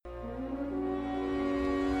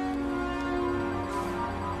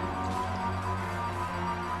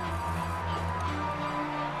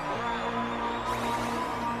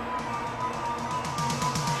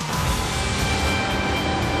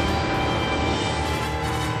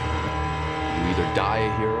die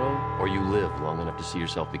a hero, or you live long enough to see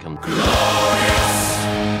yourself become glorious.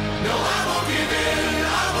 No, I won't give in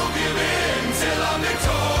till I'm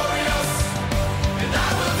victorious. And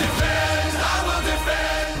I will defend.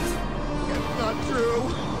 It's not true.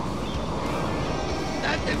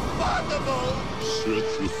 That's impossible.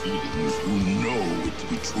 Search your feelings, you know it to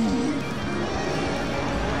be true.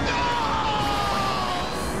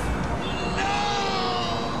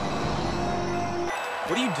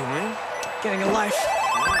 What are you doing? Getting a life.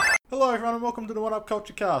 Hello everyone and welcome to the One Up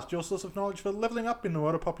Culture Cast, your source of knowledge for leveling up in the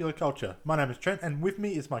world of popular culture. My name is Trent and with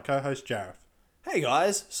me is my co-host Jareth. Hey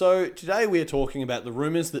guys, so today we are talking about the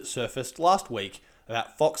rumours that surfaced last week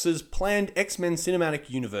about Fox's planned X-Men Cinematic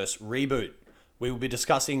Universe reboot. We will be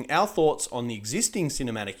discussing our thoughts on the existing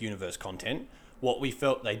Cinematic Universe content, what we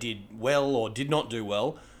felt they did well or did not do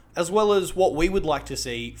well, as well as what we would like to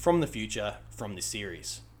see from the future from this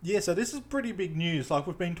series. Yeah, so this is pretty big news. Like,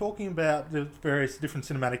 we've been talking about the various different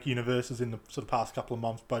cinematic universes in the sort of past couple of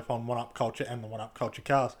months, both on One Up Culture and the One Up Culture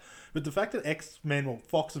Cast. But the fact that X-Men or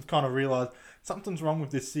Fox have kind of realised something's wrong with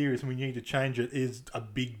this series and we need to change it is a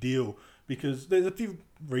big deal. Because there's a few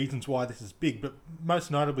reasons why this is big, but most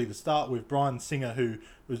notably to start with, Bryan Singer, who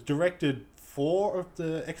was directed 4 of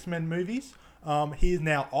the X-Men movies. He is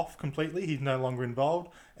now off completely. He's no longer involved.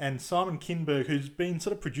 And Simon Kinberg, who's been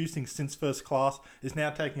sort of producing since First Class, is now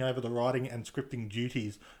taking over the writing and scripting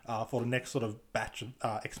duties for the next sort of batch of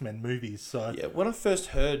X-Men movies. So yeah, when I first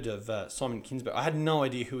heard of Simon Kinberg, I had no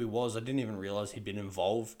idea who he was. I didn't even realise he'd been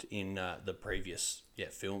involved in the previous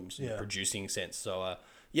films in the producing sense. So I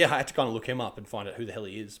had to kind of look him up and find out who the hell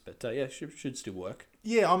he is. But should still work.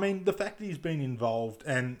 Yeah, I mean, the fact that he's been involved,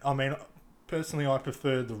 and I mean, personally, I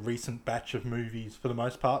prefer the recent batch of movies for the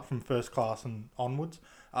most part, from First Class and onwards.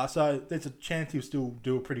 So there's a chance he'll still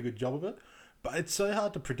do a pretty good job of it. But it's so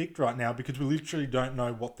hard to predict right now because we literally don't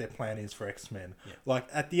know what their plan is for X-Men. Yeah. Like,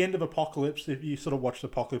 at the end of Apocalypse, if you sort of watched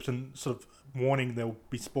Apocalypse, and sort of warning, there'll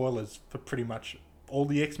be spoilers for pretty much all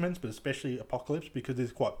the X-Men, but especially Apocalypse, because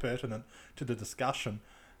it's quite pertinent to the discussion.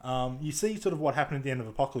 You see sort of what happened at the end of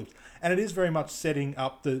Apocalypse, and it is very much setting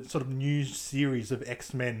up the sort of new series of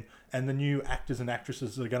X-Men and the new actors and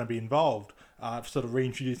actresses that are going to be involved, sort of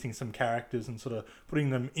reintroducing some characters and sort of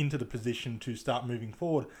putting them into the position to start moving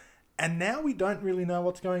forward. And now we don't really know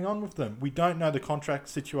what's going on with them. We don't know the contract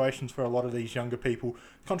situations for a lot of these younger people.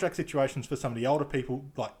 Contract situations for some of the older people,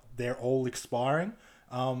 like, they're all expiring.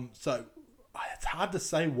 So it's hard to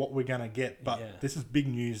say what we're going to get, but this is big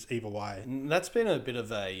news either way. That's been a bit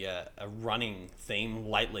of a running theme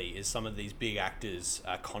lately, is some of these big actors'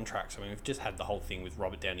 contracts. I mean, we've just had the whole thing with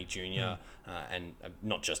Robert Downey Jr. And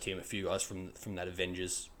not just him, a few guys from that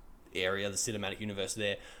Avengers area, the cinematic universe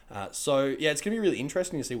there. So it's going to be really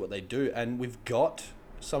interesting to see what they do. And we've got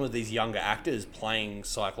some of these younger actors playing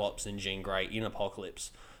Cyclops and Jean Grey in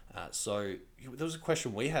Apocalypse. So there was a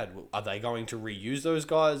question we had: are they going to reuse those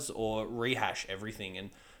guys or rehash everything?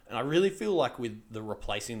 And I really feel like with the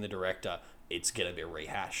replacing the director, it's going to be a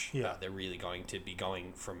rehash. Yeah. They're really going to be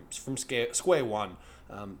going from square one.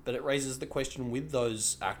 But it raises the question with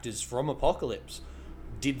those actors from Apocalypse: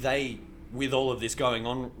 did they, with all of this going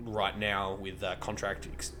on right now with contract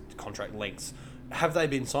lengths, have they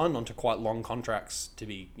been signed onto quite long contracts to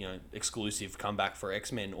be exclusive comeback for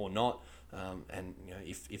X-Men or not? And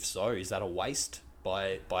if so, is that a waste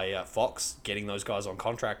by Fox getting those guys on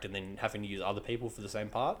contract and then having to use other people for the same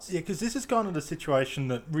parts? Yeah, because this is kind of the situation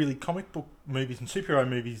that really comic book movies and superhero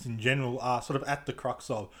movies in general are sort of at the crux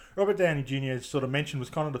of. Robert Downey Jr., as sort of mentioned, was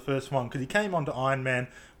kind of the first one because he came onto Iron Man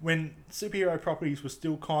when superhero properties were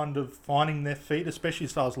still kind of finding their feet, especially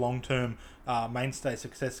as far as long-term mainstay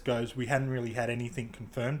success goes. We hadn't really had anything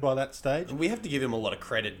confirmed by that stage. And we have to give him a lot of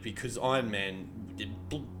credit because Iron Man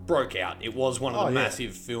broke out. It was one of the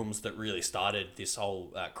massive films that really started this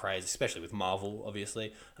whole craze, especially with Marvel,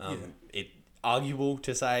 obviously. It arguable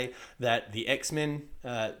to say that the X-Men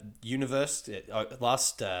universe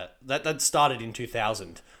that started in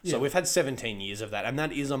 2000. So we've had 17 years of that, and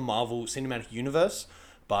that is a Marvel Cinematic Universe.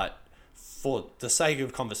 But for the sake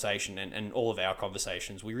of conversation and all of our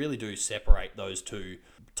conversations, we really do separate those two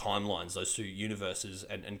timelines, those two universes,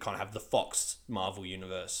 and kind of have the Fox Marvel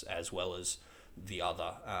universe as well as the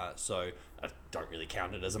other. So I don't really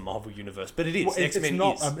count it as a Marvel universe, but it is. Well, X-Men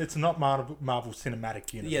it's not Marvel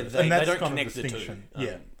Cinematic Universe. Yeah, and that's they don't kind connect of the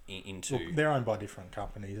two. Into... Look, they're owned by different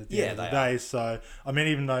companies at the end of the they day. are. So, I mean,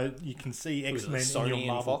 even though you can see X-Men in your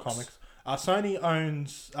Marvel comics, Sony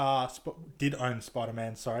did own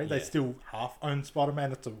Spider-Man, sorry. They still half own Spider-Man.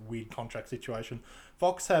 That's a weird contract situation.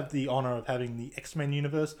 Fox have the honour of having the X-Men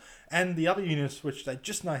universe and the other universe, which they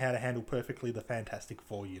just know how to handle perfectly, the Fantastic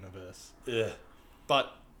Four universe.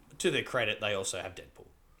 But to their credit, they also have Deadpool.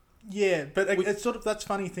 Yeah, but it's sort of that's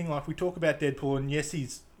funny thing. Like we talk about Deadpool, and yes,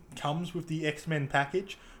 he's comes with the X-Men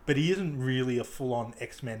package, but he isn't really a full-on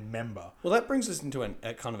X-Men member. Well, that brings us into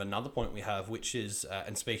a kind of another point we have, which is,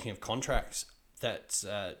 and speaking of contracts, that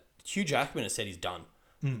Hugh Jackman has said he's done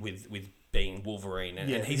with being Wolverine, and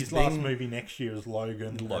his last movie next year is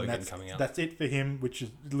Logan. Logan and that's, coming out. That's it for him, which is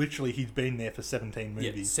literally he's been there for 17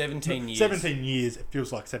 movies. Yeah, 17 years. 17 years. It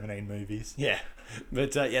feels like 17 movies. Yeah,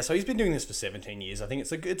 but so he's been doing this for 17 years. I think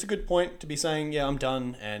it's a good point to be saying, yeah, I'm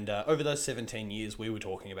done. And over those 17 years, we were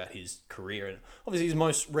talking about his career, and obviously his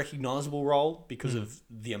most recognisable role, because of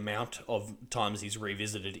the amount of times he's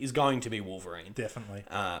revisited, is going to be Wolverine. Definitely.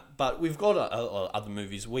 But we've got other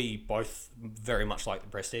movies. We both very much like The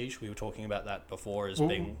Prestige. We were talking about that before as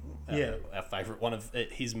being our favourite one of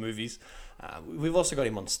his movies. We've also got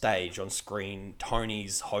him on stage, on screen.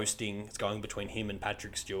 Tony's hosting. It's going between him and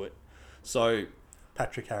Patrick Stewart. So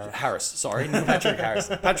Patrick Harris. Not Patrick Harris.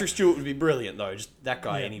 Patrick Stewart would be brilliant though. Just that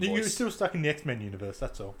guy, any voice. You were still stuck in the X-Men universe.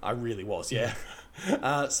 That's all. I really was, yeah.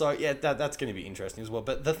 That's going to be interesting as well.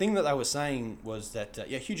 But the thing that they were saying was that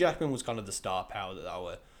Hugh Jackman was kind of the star power that they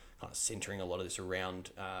were kind of centering a lot of this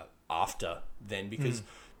around after then, because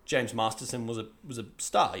James Masterson was a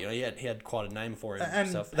star. You know, he had quite a name for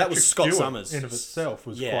himself. And that was Scott Stewart Summers in of itself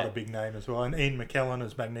was quite a big name as well, and Ian McKellen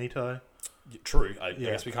as Magneto. True. I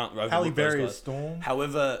guess we can't overlook Halle Berry those as guys. Storm.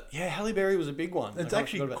 However, Halle Berry was a big one. It's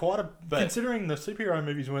actually quite considering the superhero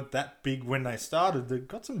movies weren't that big when they started. They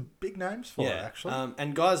got some big names for it, actually.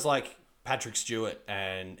 And guys like Patrick Stewart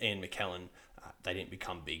and Ian McKellen, they didn't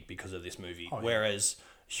become big because of this movie, whereas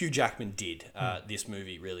Hugh Jackman did. This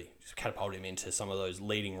movie really catapulted him into some of those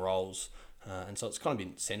leading roles. And so it's kind of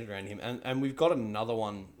been centered around him. And we've got another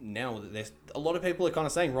one now that there's a lot of people are kind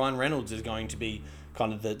of saying Ryan Reynolds is going to be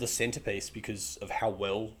kind of the centerpiece because of how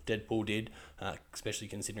well Deadpool did, especially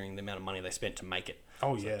considering the amount of money they spent to make it.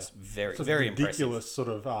 Oh, so yeah. It's very, it's very ridiculous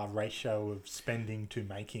impressive. sort of ratio of spending to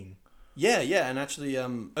making. Yeah. And actually,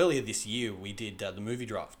 earlier this year, we did the movie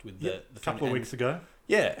draft with the couple of weeks ago.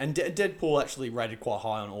 Yeah, and Deadpool actually rated quite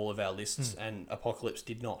high on all of our lists, and Apocalypse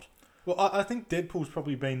did not. Well, I think Deadpool's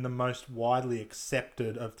probably been the most widely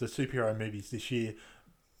accepted of the superhero movies this year.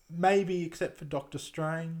 Maybe except for Doctor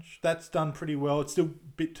Strange. That's done pretty well. It's still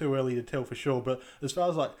a bit too early to tell for sure, but as far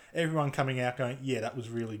as like everyone coming out going, yeah, that was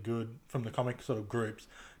really good from the comic sort of groups,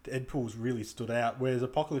 Deadpool's really stood out, whereas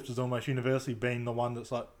Apocalypse has almost universally been the one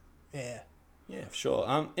that's like, yeah. Yeah, for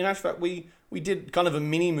sure. In actual fact, we did kind of a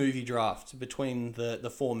mini movie draft between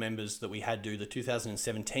the four members that we had do the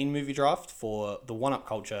 2017 movie draft for the One Up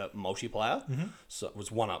Culture multiplayer. So it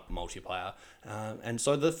was One Up multiplayer. And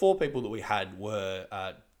so the four people that we had were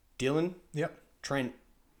Dylan, Trent,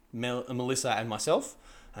 Melissa, and myself.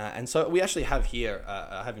 And so we actually have here,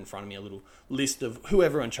 I have in front of me a little list of who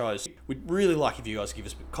everyone chose. We'd really like if you guys give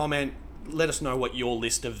us a comment. Let us know what your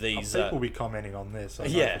list of these... People will be commenting on this, I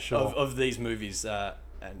know for sure. of these movies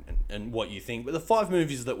and what you think. But the 5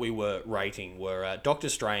 movies that we were rating were Doctor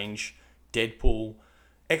Strange, Deadpool,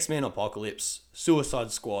 X-Men Apocalypse,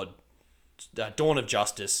 Suicide Squad, Dawn of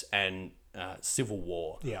Justice, and Civil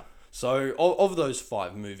War. Yeah. So of those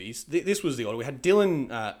 5 movies, this was the order. We had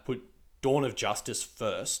Dylan put Dawn of Justice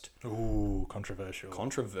first. Ooh,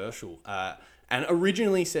 controversial. And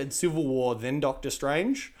originally said Civil War, then Doctor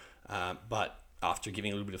Strange. But after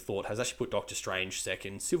giving a little bit of thought, has actually put Doctor Strange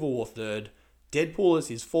second, Civil War third, Deadpool as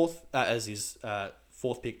his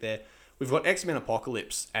fourth pick there. We've got X-Men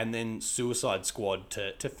Apocalypse and then Suicide Squad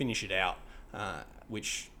to finish it out,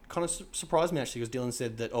 which kind of surprised me actually, because Dylan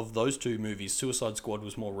said that of those 2 movies, Suicide Squad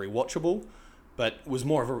was more rewatchable, but was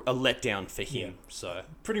more of a letdown for him. Yeah. So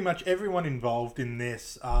pretty much everyone involved in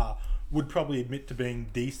this would probably admit to being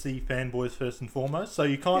DC fanboys first and foremost. So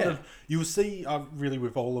you you'll see really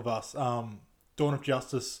with all of us, Dawn of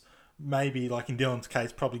Justice, maybe like in Dylan's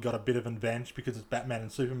case, probably got a bit of an advantage because it's Batman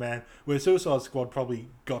and Superman, where Suicide Squad probably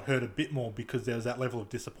got hurt a bit more because there was that level of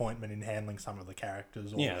disappointment in handling some of the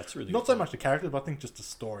characters. Yeah, that's really not so much the characters, but I think just the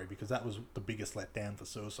story, because that was the biggest letdown for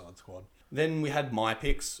Suicide Squad. Then we had my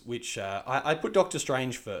picks, which I put Doctor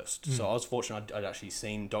Strange first. So I was fortunate I'd actually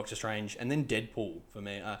seen Doctor Strange, and then Deadpool for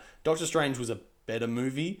me. Doctor Strange was a better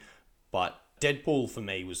movie, but Deadpool for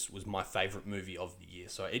me was my favourite movie of the year.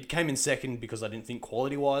 So it came in second because I didn't think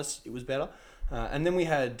quality-wise it was better. And then we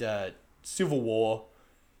had Civil War,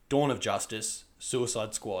 Dawn of Justice,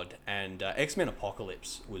 Suicide Squad, and X-Men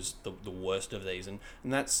Apocalypse was the worst of these, and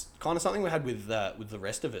that's kind of something we had with the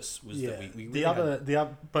rest of us. Was that we really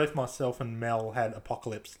both myself and Mel had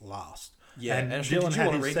Apocalypse last. Yeah, and actually, did you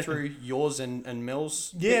want to read through yours and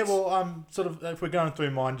Mel's? Yeah, picks? well, sort of, if we're going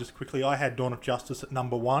through mine just quickly, I had Dawn of Justice at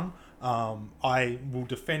number 1. I will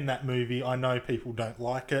defend that movie. I know people don't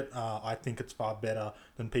like it. I think it's far better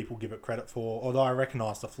than people give it credit for, although I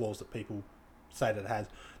recognise the flaws that people say that it has.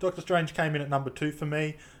 Doctor Strange came in at number 2 for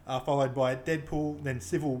me, followed by Deadpool, then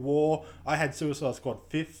Civil War. I had Suicide Squad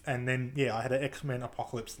 5th, and then, I had an X-Men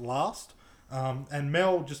Apocalypse last. And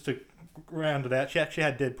Mel, just to round it out, she actually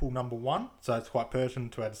had Deadpool number 1, so it's quite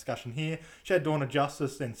pertinent to our discussion here. She had Dawn of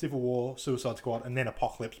Justice, then Civil War, Suicide Squad, and then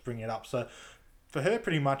Apocalypse, bringing it up. So for her,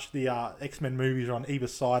 pretty much the X-Men movies are on either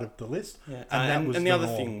side of the list. Yeah. And the other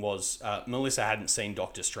thing was Melissa hadn't seen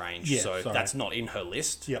Doctor Strange, so sorry. that's not in her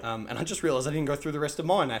list. Yep. And I just realised I didn't go through the rest of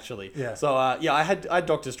mine, actually. Yeah. So, I had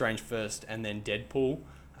Doctor Strange first, and then Deadpool.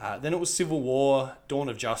 Then it was Civil War, Dawn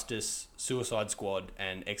of Justice, Suicide Squad,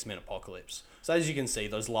 and X-Men Apocalypse. So as you can see,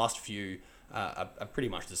 those last few are pretty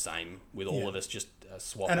much the same with all of us, just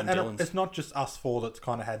swapping and Dylan's. it's not just us four that's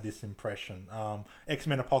kind of had this impression.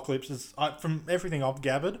 X-Men Apocalypse is, from everything I've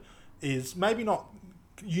gathered, is maybe not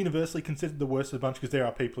universally considered the worst of the bunch, because there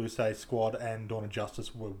are people who say Squad and Dawn of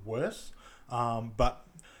Justice were worse. But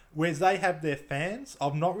whereas they have their fans,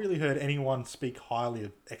 I've not really heard anyone speak highly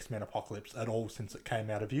of X-Men Apocalypse at all since it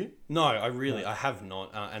came out of you. No, I have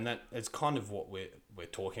not, and that it's kind of what we're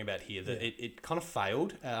talking about here. That it kind of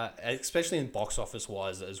failed, especially in box office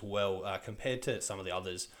wise as well, compared to some of the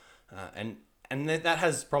others, and that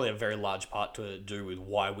has probably a very large part to do with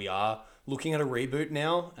why we are looking at a reboot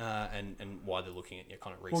now, and why they're looking at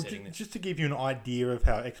kind of resetting this. Just to give you an idea of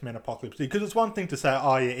how X-Men Apocalypse did, because it's one thing to say,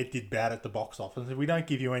 oh yeah, it did bad at the box office. If we don't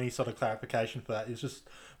give you any sort of clarification for that, it's just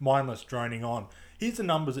mindless droning on. Here's the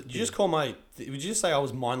numbers it did. Would you just say I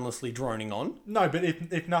was mindlessly droning on? No, but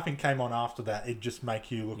if nothing came on after that, it'd just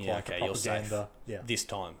make you look like a propaganda. You're safe. Yeah. This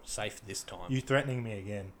time. Safe this time. You threatening me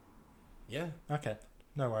again. Yeah. Okay.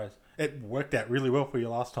 No worries. It worked out really well for you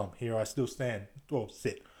last time. Here I still stand. Well,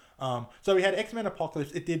 sit. So we had X-Men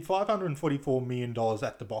Apocalypse. It did $544 million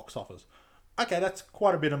at the box office. Okay, that's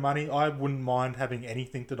quite a bit of money. I wouldn't mind having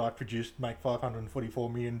anything that I produced make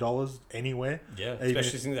 $544 million anywhere. Yeah,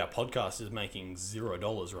 especially since our podcast is making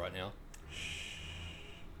 $0 right now.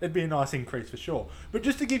 It'd be a nice increase for sure. But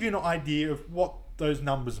just to give you an idea of what those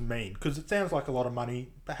numbers mean, because it sounds like a lot of money,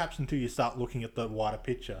 perhaps until you start looking at the wider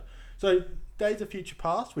picture. So Days of Future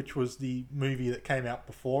Past, which was the movie that came out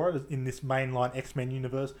before it in this mainline X-Men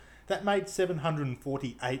universe, that made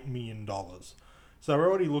 $748 million. So we're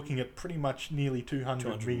already looking at pretty much nearly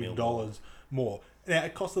 $200 million more. Now,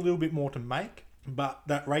 it costs a little bit more to make, but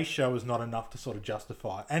that ratio is not enough to sort of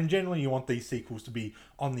justify. And generally you want these sequels to be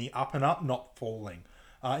on the up and up, not falling.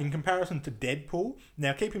 In comparison to Deadpool,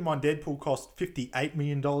 now keep in mind Deadpool cost $58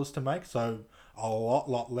 million to make, so a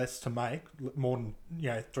lot less to make, more than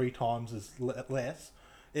 3 times as less.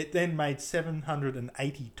 It then made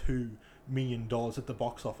 $782 million at the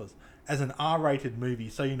box office as an R-rated movie.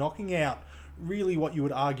 So you're knocking out really what you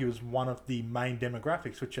would argue is one of the main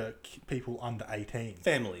demographics, which are people under 18.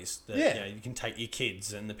 Families. You can take your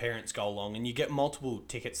kids and the parents go along, and you get multiple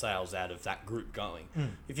ticket sales out of that group going.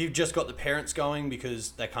 If you've just got the parents going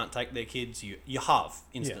because they can't take their kids, you halve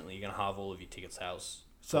instantly. You're going to halve all of your ticket sales.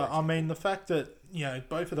 So, I mean, the fact that,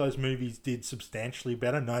 both of those movies did substantially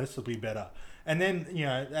better, noticeably better. And then,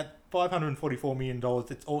 at $544 million,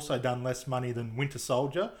 it's also done less money than Winter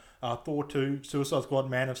Soldier, Thor 2, Suicide Squad,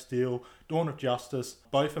 Man of Steel, Dawn of Justice,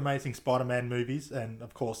 both amazing Spider-Man movies. And,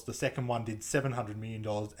 of course, the second one did $700 million,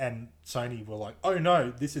 and Sony were like, oh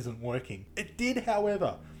no, this isn't working. It did,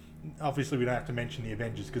 however. Obviously, we don't have to mention the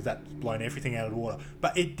Avengers because that's blown everything out of the water.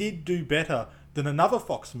 But it did do better than another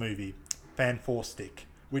Fox movie, Fan 4 Stick,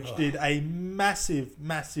 which did a massive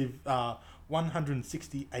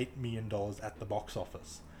 $168 million at the box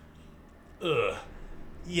office. Ugh.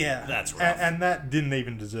 Yeah. That's rough. And that didn't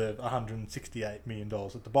even deserve $168 million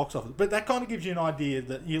at the box office. But that kind of gives you an idea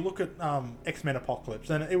that you look at X-Men Apocalypse,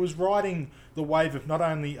 and it was riding the wave of not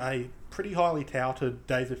only a pretty highly touted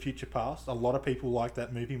Days of Future Past, a lot of people like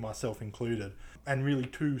that movie, myself included, and really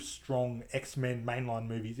 2 strong X-Men mainline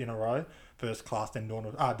movies in a row, First Class and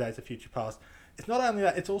Days of Future Past. It's not only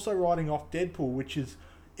that, it's also riding off Deadpool, which is,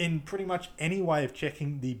 in pretty much any way of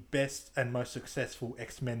checking, the best and most successful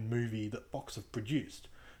X-Men movie that Fox have produced.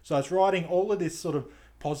 So it's riding all of this sort of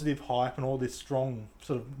positive hype and all this strong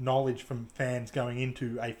sort of knowledge from fans going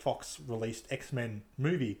into a Fox-released X-Men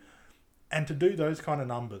movie. And to do those kind of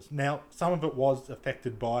numbers. Now, some of it was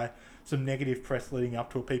affected by some negative press leading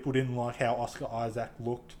up to it. People didn't like how Oscar Isaac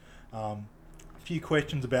looked. A few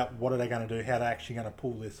questions about what are they going to do, how they're actually going to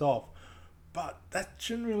pull this off. But that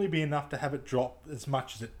shouldn't really be enough to have it drop as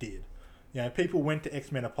much as it did. You know, people went to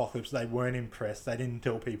X-Men Apocalypse, they weren't impressed, they didn't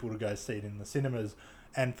tell people to go see it in the cinemas,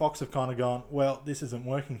 and Fox have kind of gone, well, this isn't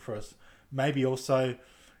working for us. Maybe also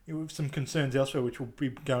with some concerns elsewhere, which we'll be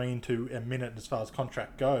going into in a minute as far as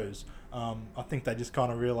contract goes. I think they just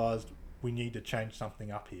kind of realised we need to change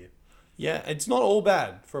something up here. Yeah, it's not all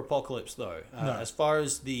bad for Apocalypse though. No. As far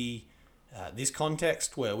as the this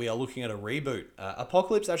context where we are looking at a reboot,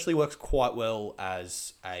 Apocalypse actually works quite well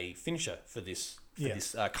as a finisher for this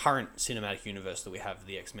current cinematic universe that we have,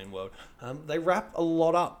 the X-Men world. They wrap a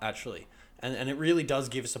lot up actually, and it really does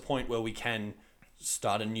give us a point where we can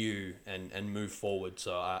start anew and move forward.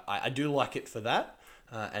 So I do like it for that.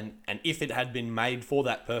 And if it had been made for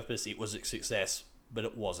that purpose, it was a success. But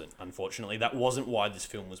it wasn't, unfortunately. That wasn't why this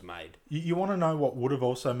film was made. You want to know what would have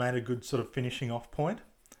also made a good sort of finishing off point?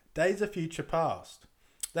 Days of Future Past.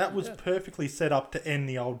 That was perfectly set up to end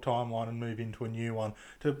the old timeline and move into a new one,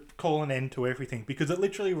 to call an end to everything, because it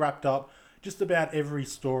literally wrapped up just about every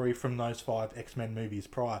story from those 5 X-Men movies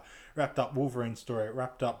prior. Wrapped up Wolverine's story, it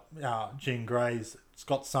wrapped up Jean Grey's,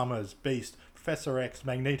 Scott Summers, Beast, Professor X,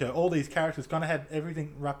 Magneto. All these characters kind of had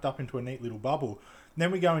everything wrapped up into a neat little bubble. And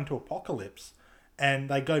then we go into Apocalypse, and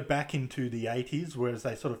they go back into the 80s, whereas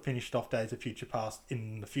they sort of finished off Days of Future Past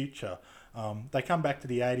in the future. They come back to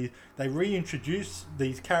the 80s. They reintroduce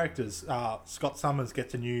these characters. Scott Summers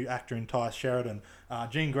gets a new actor in Ty Sheridan.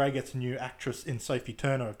 Jean Grey gets a new actress in Sophie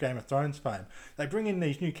Turner of Game of Thrones fame. They bring in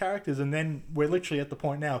these new characters, and then we're literally at the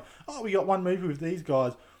point now, we got one movie with these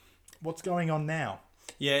guys. What's going on now?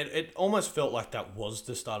 Yeah, it almost felt like that was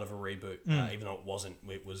the start of a reboot, even though it wasn't.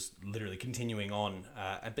 It was literally continuing on.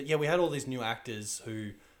 But yeah, we had all these new actors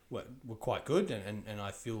who were quite good, and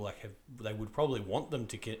I feel like they would probably want them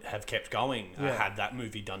to have kept going had that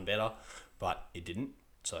movie done better, but it didn't.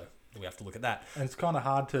 So we have to look at that. And it's kind of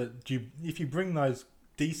hard if you bring those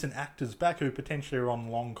decent actors back who potentially are on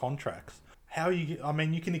long contracts.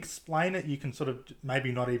 You can explain it, you can sort of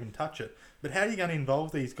maybe not even touch it, but how are you going to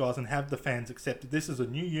involve these guys and have the fans accept that this is a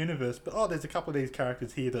new universe, but there's a couple of these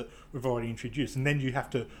characters here that we've already introduced, and then you have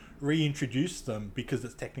to reintroduce them because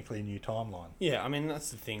it's technically a new timeline. Yeah, I mean,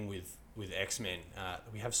 that's the thing with X-Men.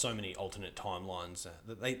 We have so many alternate timelines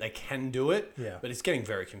that they can do it, but it's getting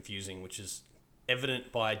very confusing, which is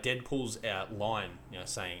evident by Deadpool's line,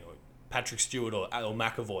 saying Patrick Stewart or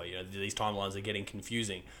McAvoy, these timelines are getting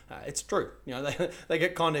confusing. It's true. They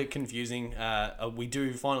get kind of confusing. We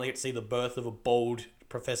do finally get to see the birth of a bald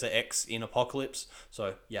Professor X in Apocalypse.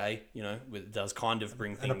 So, yay, it does kind of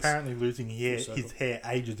bring things... And apparently losing his hair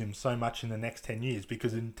ages him so much in the next 10 years,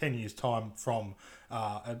 because in 10 years' time from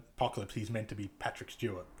Apocalypse, he's meant to be Patrick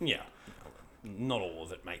Stewart. Yeah. Not all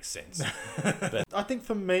of it makes sense. But I think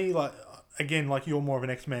for me, again, you're more of an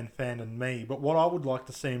X-Men fan than me, but what I would like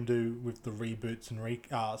to see him do with the reboots and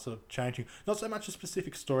sort of changing, not so much a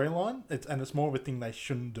specific storyline, it's more of a thing they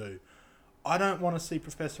shouldn't do. I don't want to see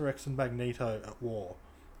Professor X and Magneto at war.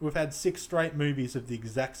 We've had 6 straight movies of the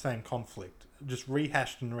exact same conflict, just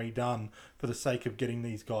rehashed and redone for the sake of getting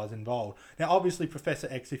these guys involved. Now, obviously, Professor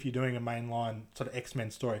X, if you're doing a mainline sort of X-Men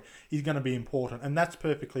story, he's going to be important, and that's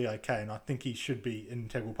perfectly okay, and I think he should be an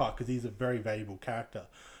integral part, because he's a very valuable character.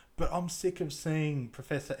 But I'm sick of seeing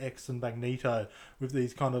Professor X and Magneto with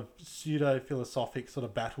these kind of pseudo-philosophic sort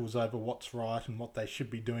of battles over what's right and what they should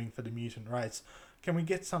be doing for the mutant race. Can we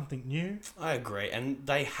get something new? I agree, and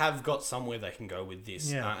they have got somewhere they can go with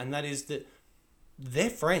this, and that is that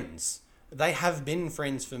they're friends. They have been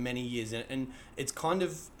friends for many years, and it's kind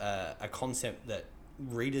of a concept that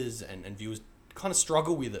readers and viewers kind of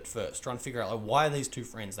struggle with at first, trying to figure out why are these two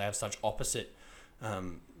friends? They have such opposite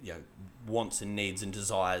wants and needs and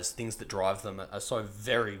desires. Things that drive them are so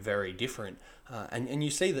very, very different. And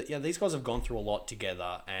you see that these guys have gone through a lot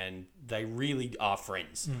together, and they really are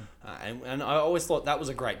friends. And I always thought that was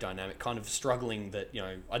a great dynamic, kind of struggling that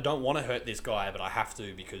I don't want to hurt this guy, but I have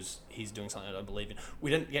to because he's doing something I don't believe in.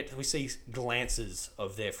 We see glances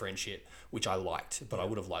of their friendship, which I liked, but I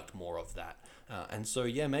would have liked more of that. And so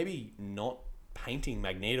maybe not painting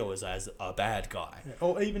Magneto as a bad guy.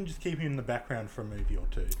 Or even just keep him in the background for a movie or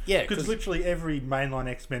two. Yeah, because literally every mainline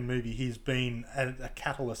X-Men movie, he's been a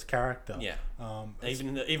catalyst character. Yeah.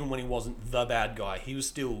 Even when he wasn't the bad guy, he was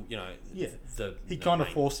still, he kind of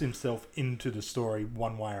forced himself into the story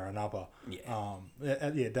one way or another. Yeah.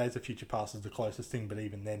 Days of Future Past is the closest thing, but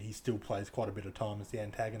even then, he still plays quite a bit of time as the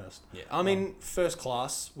antagonist. Yeah. I mean, First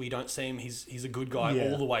Class, we don't see him. He's a good guy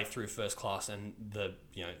all the way through First Class, and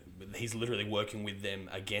he's literally working with them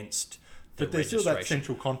against the But there's still that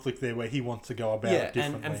central conflict there where he wants to go about it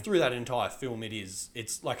differently. And through that entire film,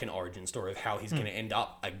 it's like an origin story of how he's going to end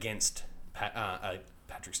up against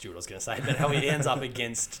Patrick Stewart, I was going to say, but how he ends up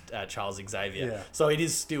against Charles Xavier. Yeah. So it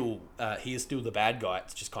is still, he is still the bad guy.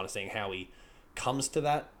 It's just kind of seeing how he comes to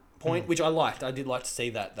that point, which I liked. I did like to see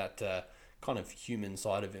that kind of human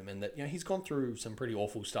side of him, and that, you know, he's gone through some pretty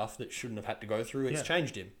awful stuff that shouldn't have had to go through. It's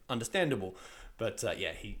changed him, understandable, but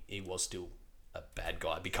yeah, he was still a bad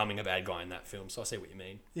guy, becoming a bad guy in that film. So I see what you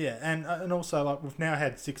mean. Yeah, and also, like, we've now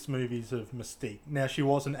had 6 movies of Mystique. Now, she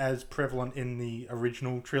wasn't as prevalent in the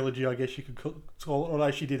original trilogy, I guess you could call it, although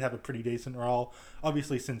she did have a pretty decent role.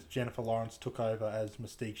 Obviously, since Jennifer Lawrence took over as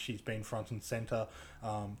Mystique, she's been front and centre,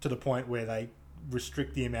 to the point where they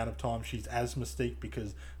restrict the amount of time she's as Mystique,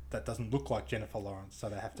 because that doesn't look like Jennifer Lawrence, so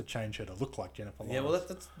they have to change her to look like Jennifer Lawrence. Yeah, well,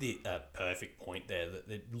 that's the perfect point there. That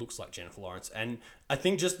it looks like Jennifer Lawrence, and I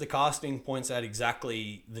think just the casting points out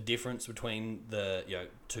exactly the difference between the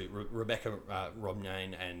Rebecca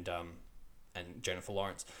Romijn and Jennifer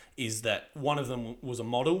Lawrence, is that one of them was a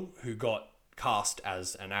model who got cast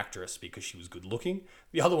as an actress because she was good looking.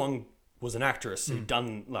 The other one was an actress who'd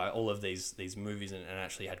done all of these movies and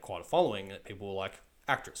actually had quite a following. That people were like,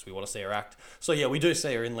 actress, we want to see her act. So yeah, we do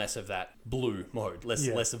see her in less of that blue mode,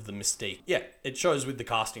 less of the mystique. Yeah, it shows with the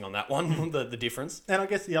casting on that one, the difference. And I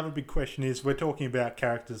guess the other big question is, we're talking about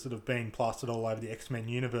characters that have been plastered all over the X-Men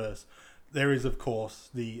universe. There is, of course,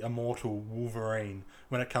 the immortal Wolverine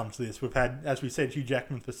when it comes to this. We've had, as we said, Hugh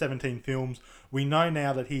Jackman for 17 films. We know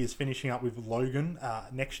now that he is finishing up with Logan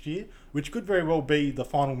next year, which could very well be the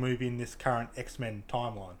final movie in this current X-Men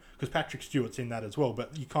timeline, because Patrick Stewart's in that as well,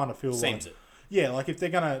 but you kind of feel Seems like... it. Yeah, like if they're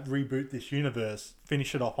going to reboot this universe,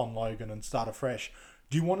 finish it off on Logan and start afresh,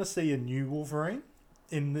 do you want to see a new Wolverine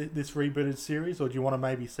in this rebooted series, or do you want to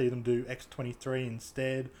maybe see them do X-23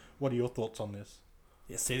 instead? What are your thoughts on this?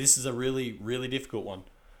 Yeah, see, this is a really, really difficult one.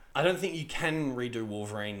 I don't think you can redo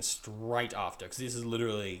Wolverine straight after, because this is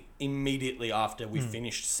literally immediately after we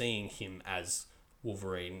finished seeing him as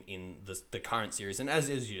Wolverine in the current series. And as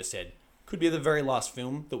you just said, could be the very last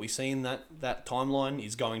film that we see in that timeline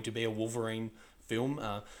is going to be a Wolverine film,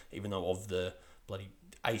 even though of the bloody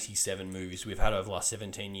 87 movies we've had over the last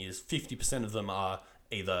 17 years, 50% of them are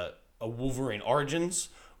either a Wolverine Origins,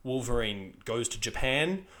 Wolverine Goes to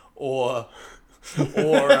Japan, or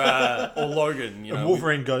Logan. You know,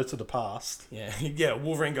 Wolverine goes to the past. Yeah,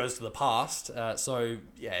 Wolverine Goes to the past. So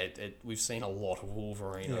yeah, we've seen a lot of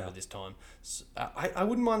Wolverine over this time. So, I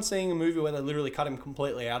wouldn't mind seeing a movie where they literally cut him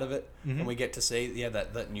completely out of it, and we get to see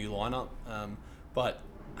that new lineup. But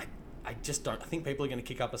I just don't. I think people are going to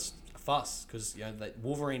kick up a fuss, because that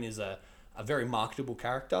Wolverine is a very marketable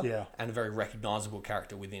character, and a very recognizable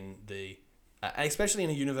character within the, especially in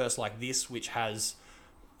a universe like this, which has.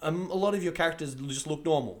 A lot of your characters just look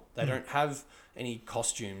normal. They don't have any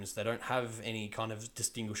costumes. They don't have any kind of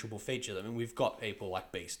distinguishable features. I mean, we've got people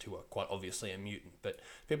like Beast, who are quite obviously a mutant, but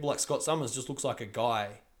people like Scott Summers just looks like a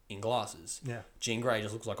guy in glasses. Yeah. Jean Grey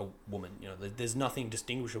just looks like a woman. There's nothing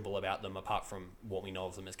distinguishable about them apart from what we know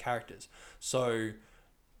of them as characters. So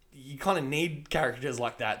you kind of need characters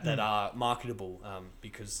like that are marketable,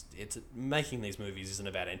 because it's making these movies isn't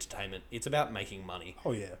about entertainment. It's about making money.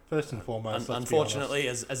 Oh yeah, first and foremost. Unfortunately,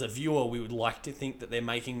 as a viewer, we would like to think that they're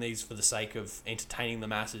making these for the sake of entertaining the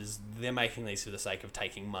masses. They're making these for the sake of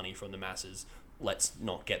taking money from the masses. Let's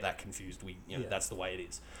not get that confused. That's the way it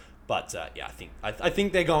is. But yeah, I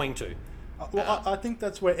think they're going to. Well, I think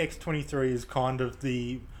that's where X-23 is kind of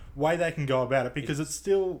the way they can go about it, because it's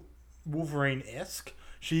still Wolverine-esque.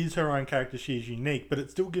 She's her own character, she's unique, but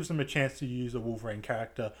it still gives them a chance to use a Wolverine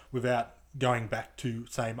character without going back to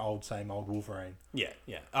same old Wolverine. Yeah.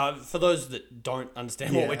 For those that don't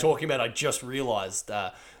understand what we're talking about, I just realised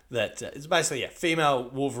that it's basically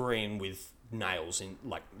female Wolverine with nails in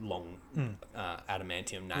long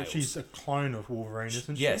adamantium nails. Well, she's a clone of Wolverine,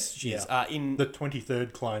 isn't she? Yes, she is. In the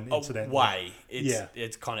 23rd clone, incidentally. Way.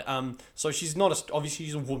 It's kind of so she's not obviously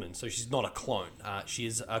she's a woman, so she's not a clone. She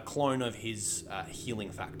is a clone of his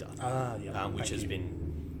healing factor, which has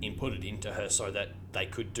been inputted into her so that they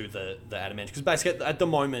could do the adamantium. Because basically at the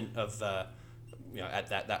moment of at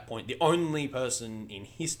that point, the only person in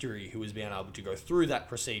history who has been able to go through that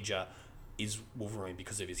procedure is Wolverine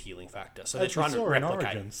because of his healing factor. So they're trying to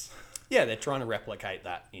replicate. Yeah, they're trying to replicate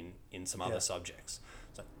that in some other subjects.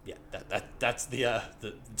 So yeah, that's the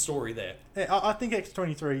story there. Yeah, I think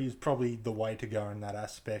X-23 is probably the way to go in that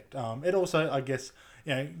aspect. It also, I guess,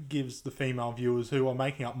 gives the female viewers who are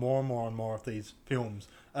making up more and more of these films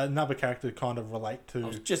another character to kind of relate to. I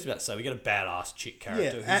was just about to say, we get a badass chick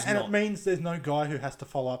character. Yeah, and it means there's no guy who has to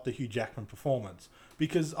follow up the Hugh Jackman performance,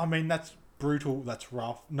 because I mean that's brutal, that's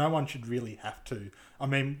rough. No one should really have to. I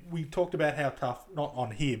mean, we talked about how tough, not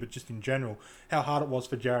on here, but just in general, how hard it was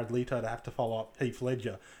for Jared Leto to have to follow up Heath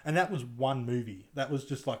Ledger. And that was one movie. That was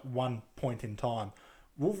just like one point in time.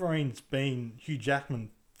 Wolverine's been Hugh Jackman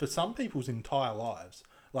for some people's entire lives.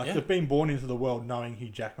 Like, they've been born into the world knowing Hugh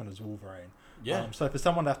Jackman as Wolverine. Yeah. So for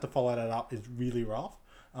someone to have to follow that up is really rough.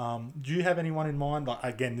 Do you have anyone in mind? Like,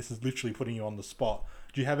 again, this is literally putting you on the spot.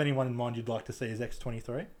 Do you have anyone in mind you'd like to see as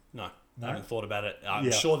X-23? No, I haven't thought about it. I'm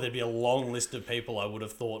Yeah. sure there'd be a long list of people I would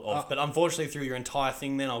have thought of. But unfortunately, through your entire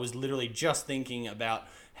thing then, I was literally just thinking about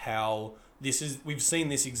how we've seen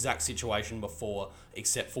this exact situation before,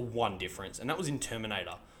 except for one difference, and that was in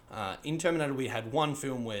Terminator. In Terminator, we had one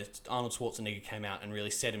film where Arnold Schwarzenegger came out and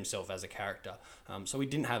really set himself as a character. So we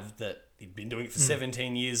didn't have that. He'd been doing it for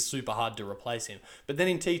 17 years, super hard to replace him. But then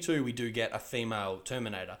in T2, we do get a female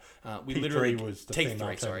Terminator. T3 was the female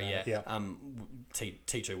T3, sorry, Terminator, yeah.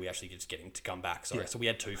 T2, we actually just get him to come back. Sorry, so we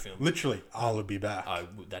had two films. Literally, I'll be back.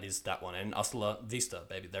 That is that one, and Hustler Vista,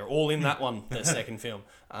 baby. They're all in that one, the second film.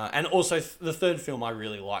 And also the third film I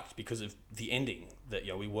really liked because of the ending. That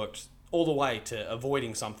we worked all the way to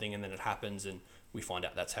avoiding something, and then it happens, and we find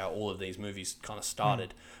out that's how all of these movies kind of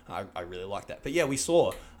started. I really like that. But yeah, we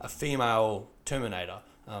saw a female Terminator,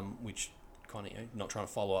 which kind of not trying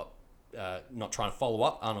to follow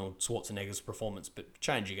up Arnold Schwarzenegger's performance, but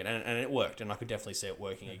changing it, and it worked, and I could definitely see it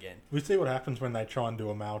working again. We see what happens when they try and do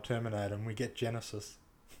a male Terminator, and we get Genesis.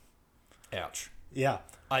 Ouch. Yeah.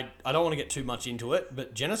 I don't want to get too much into it,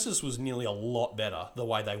 but Genesis was nearly a lot better the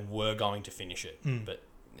way they were going to finish it. But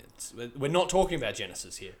we're not talking about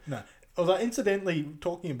Genesis here. No. Although, incidentally,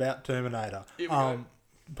 talking about Terminator...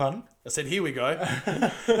 Pardon? I said, here we go.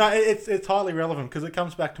 No, it's highly relevant because it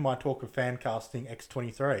comes back to my talk of fan casting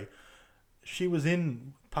X-23. She was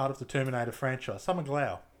in part of the Terminator franchise. Summer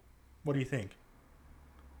Glau. What do you think?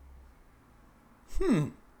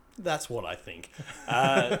 That's what I think.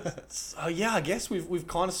 So yeah, I guess we've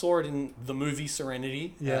kind of saw it in the movie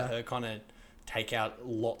Serenity. Yeah. Her kind of take out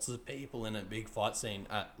lots of people in a big fight scene.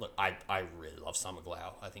 Look, I really love Summer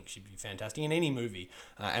Glau. I think she'd be fantastic in any movie.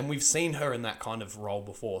 And we've seen her in that kind of role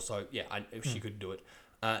before. So yeah, if she could do it.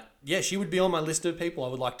 Yeah, she would be on my list of people I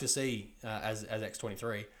would like to see as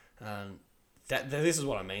X-23. This is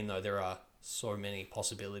what I mean, though. There are so many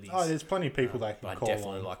possibilities. Oh, there's plenty of people they can but I call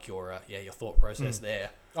definitely on. like your thought process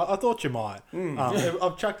there. I thought you might.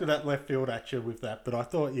 I've chucked it at left field at you with that, but I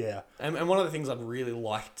thought, yeah. And one of the things I'd really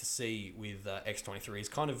like to see with X-23 is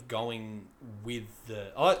kind of going with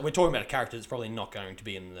the... we're talking about a character that's probably not going to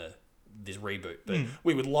be in this reboot, but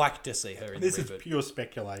we would like to see her in This the reboot. is pure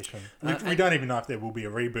speculation. We don't even know if there will be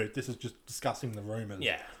a reboot. This is just discussing the rumours.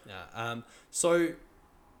 Yeah. So,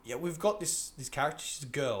 yeah, we've got this character. She's a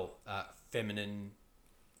girl, feminine,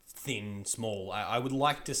 thin, small. I would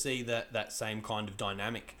like to see that same kind of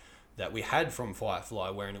dynamic that we had from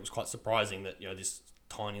Firefly, wherein it was quite surprising that this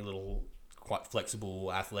tiny little, quite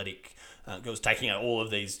flexible, athletic girl was taking out all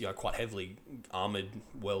of these quite heavily armored,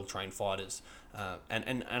 well-trained fighters,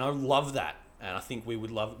 and I love that, and I think we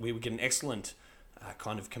would get an excellent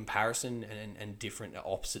kind of comparison and different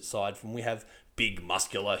opposite side from we have big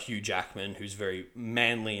muscular Hugh Jackman who's very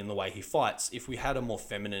manly in the way he fights. If we had a more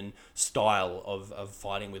feminine style of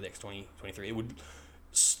fighting with X-23, it would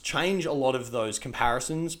change a lot of those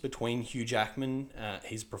comparisons between Hugh Jackman,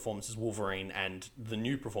 his performance as Wolverine, and the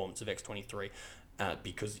new performance of X-23,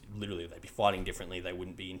 because literally they'd be fighting differently, they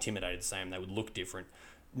wouldn't be intimidated the same, they would look different.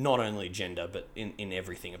 Not only gender, but in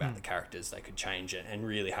everything about the characters, they could change it and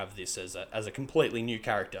really have this as a completely new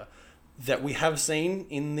character that we have seen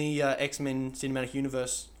in the X-Men cinematic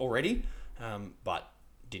universe already, but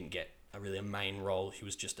didn't get a main role. He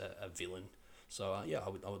was just a villain. So yeah, I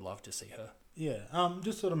would love to see her. Yeah,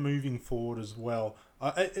 just sort of moving forward as well.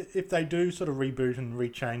 If they do sort of reboot and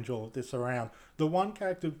rechange all of this around, the one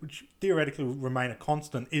character which theoretically will remain a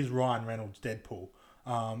constant is Ryan Reynolds' Deadpool.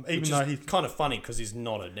 Even though he's kind of funny because he's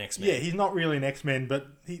not an X-Men. Yeah, he's not really an X-Men, but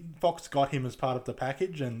Fox got him as part of the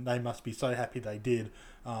package, and they must be so happy they did.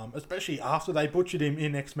 Especially after they butchered him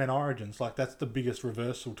in X-Men Origins. Like, that's the biggest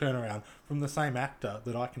reversal turnaround from the same actor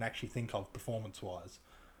that I can actually think of performance-wise.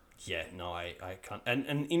 Yeah, no, I can't.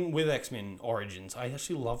 And with X-Men Origins, I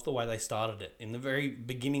actually love the way they started it. In the very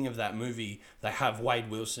beginning of that movie, they have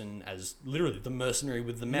Wade Wilson as literally the mercenary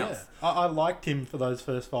with the mouth. Yeah, I liked him for those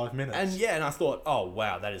first 5 minutes. And I thought, oh,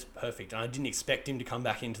 wow, that is perfect. And I didn't expect him to come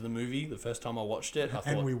back into the movie the first time I watched it.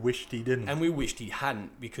 And we wished he didn't. And we wished he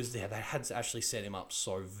hadn't, because they had actually set him up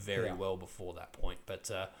so very well before that point.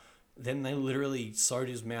 But then they literally sewed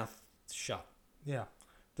his mouth shut. Yeah.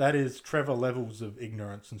 That is Trevor levels of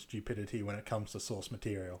ignorance and stupidity when it comes to source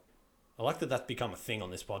material. I like that that's become a thing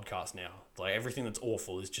on this podcast now. Like, everything that's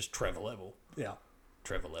awful is just Trevor level. Yeah.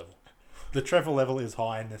 Trevor level. The Trevor level is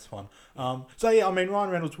high in this one. So yeah, I mean,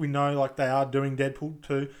 Ryan Reynolds, we know like they are doing Deadpool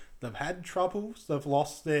 2. They've had troubles. They've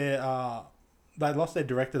lost their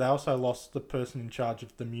director. They also lost the person in charge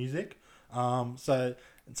of the music. So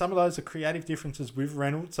some of those are creative differences with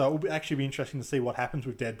Reynolds. So it will actually be interesting to see what happens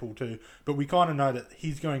with Deadpool 2. But we kind of know that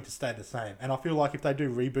he's going to stay the same. And I feel like if they do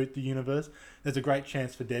reboot the universe, there's a great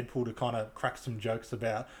chance for Deadpool to kind of crack some jokes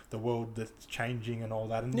about the world that's changing and all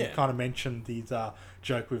that. And you kind of mentioned these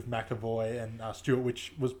joke with McAvoy and Stewart,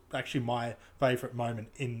 which was actually my favourite moment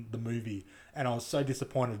in the movie. And I was so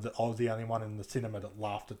disappointed that I was the only one in the cinema that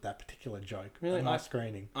laughed at that particular joke. Really? In my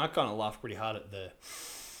screening. I kind of laughed pretty hard at the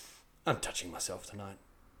I'm touching myself tonight.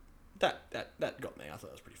 That got me. I thought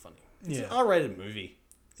it was pretty funny. It's an R-rated movie.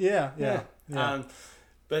 Yeah.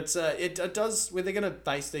 But it does, where they're going to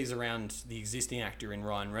base these around the existing actor in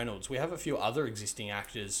Ryan Reynolds. We have a few other existing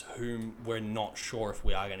actors whom we're not sure if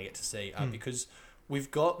we are going to get to see because we've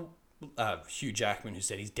got Hugh Jackman, who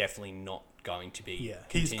said he's definitely not going to be. Yeah,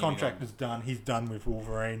 his contract is done. He's done with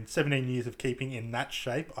Wolverine. 17 years of keeping in that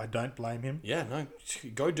shape. I don't blame him. Yeah, no,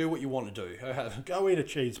 go do what you want to do. Go eat a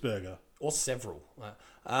cheeseburger. Or several.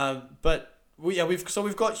 But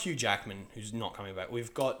we've got Hugh Jackman, who's not coming back.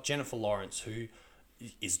 We've got Jennifer Lawrence, who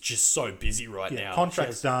is just so busy right now.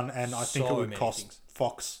 Contract's done, and I think it would cost things.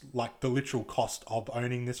 Fox like the literal cost of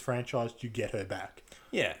owning this franchise to get her back.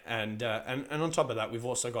 Yeah, and on top of that, we've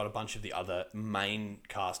also got a bunch of the other main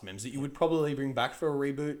cast members that you would probably bring back for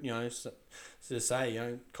a reboot. You know, so to say, you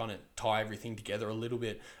know, kind of tie everything together a little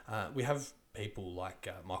bit. We have people like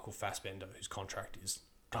Michael Fassbender, whose contract is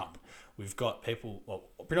up. We've got people. Well,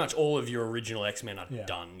 pretty much all of your original X-Men are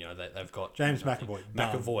done. You know, they've got James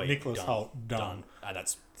McAvoy, Nicholas Hoult, done.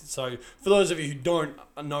 That's so. For those of you who don't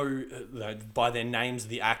know by their names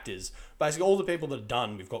the actors, basically all the people that are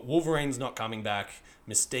done. We've got Wolverine's not coming back.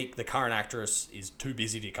 Mystique, the current actress, is too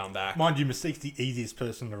busy to come back. Mind you, Mystique's the easiest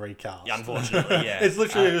person to recast. Unfortunately, yeah. It's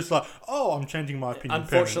literally just like, I'm changing my opinion.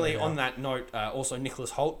 Unfortunately, on that note, also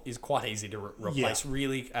Nicholas Hoult is quite easy to replace,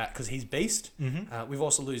 really, because he's Beast. Mm-hmm. We're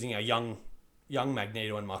also losing our young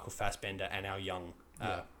Magneto and Michael Fassbender, and our young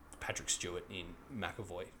Patrick Stewart in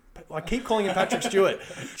McAvoy. I keep calling him Patrick Stewart.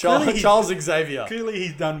 Charles Xavier. Clearly,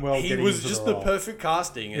 he's done well. He was just the perfect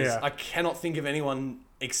casting. Yeah. I cannot think of anyone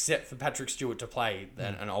except for Patrick Stewart to play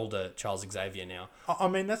an older Charles Xavier now. I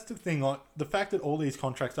mean, that's the thing. Like the fact that all these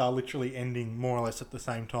contracts are literally ending more or less at the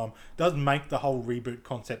same time does make the whole reboot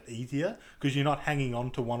concept easier because you're not hanging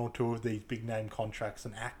on to one or two of these big name contracts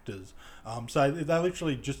and actors. So they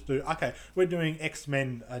literally just do, okay, we're doing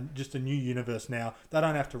X-Men, just a new universe now. They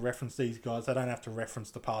don't have to reference these guys. They don't have to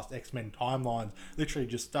reference the past X-Men timelines. Literally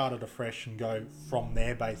just start it afresh and go from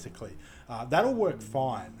there, basically. That'll work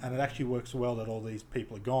fine, and it actually works well that all these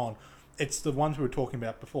people are gone. It's the ones we were talking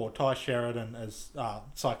about before. Ty Sheridan as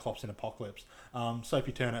Cyclops in Apocalypse.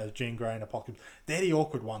 Sophie Turner as Jean Grey in Apocalypse. They're the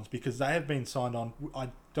awkward ones because they have been signed on.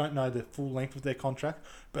 I don't know the full length of their contract,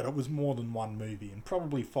 but it was more than one movie and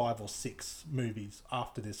probably 5 or 6 movies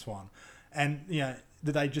after this one. And, you know,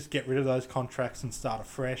 did they just get rid of those contracts and start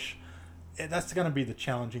afresh? That's going to be the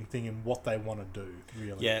challenging thing in what they want to do,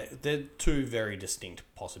 really. Yeah, there are two very distinct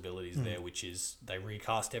possibilities there, which is they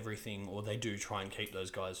recast everything or they do try and keep those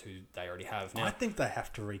guys who they already have. Now, I think they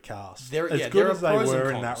have to recast. There- as yeah, good there as are they pros and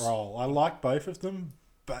were in that cons. role. I like both of them,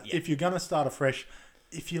 but if you're going to start afresh,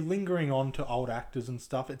 if you're lingering on to old actors and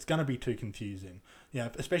stuff, it's going to be too confusing. You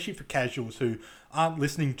know, especially for casuals who aren't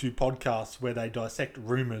listening to podcasts where they dissect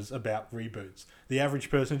rumors about reboots. The average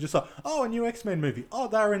person is just like, a new X-Men movie. Oh,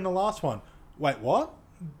 they were in the last one. Wait, what?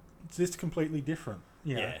 Is this completely different?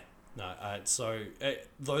 You know? Yeah. No, so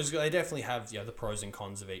those they definitely have the pros and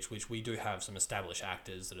cons of each, which we do have some established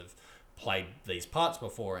actors that have played these parts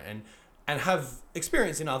before and have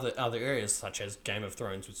experience in other areas such as Game of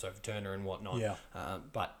Thrones with Sophie Turner and whatnot. Yeah.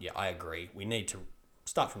 But yeah, I agree. We need to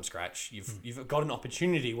start from scratch. You've got an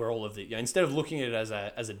opportunity where all of the instead of looking at it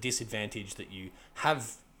as a disadvantage that you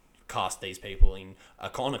have cast these people on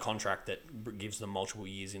a contract that gives them multiple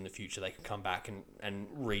years in the future, they can come back and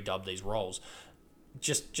redub these roles.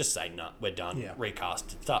 Just say no, we're done. Yeah.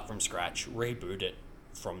 Recast, start from scratch, reboot it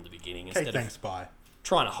from the beginning Okay, instead thanks, of bye.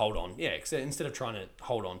 trying to hold on. Yeah, instead of trying to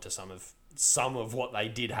hold on to some of what they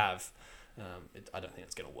did have. I don't think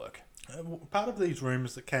it's going to work. Part of these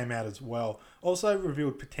rumours that came out as well also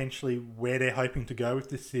revealed potentially where they're hoping to go with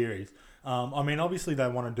this series. I mean, obviously they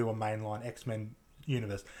want to do a mainline X-Men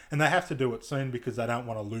universe, and they have to do it soon because they don't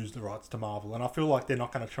want to lose the rights to Marvel, and I feel like they're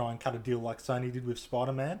not going to try and cut a deal like Sony did with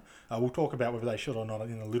Spider-Man. We'll talk about whether they should or not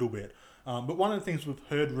in a little bit, But one of the things we've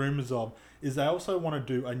heard rumours of is they also want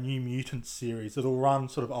to do a New Mutants series that'll run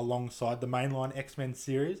sort of alongside the mainline X-Men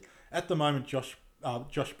series. At the moment, Josh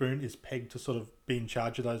Boone is pegged to sort of be in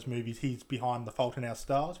charge of those movies. He's behind The Fault in Our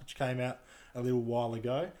Stars, which came out a little while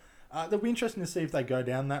ago. It'll be interesting to see if they go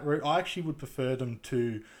down that route. I actually would prefer them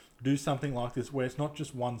to do something like this where it's not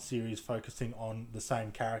just one series focusing on the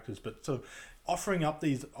same characters, but sort of offering up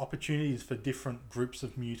these opportunities for different groups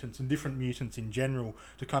of mutants and different mutants in general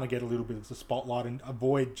to kind of get a little bit of the spotlight and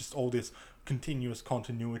avoid just all this continuous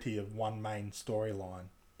continuity of one main storyline.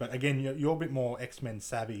 But again, you're a bit more X-Men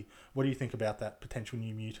savvy. What do you think about that potential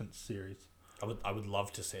New Mutants series? I would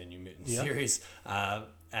love to see a New Mutants series.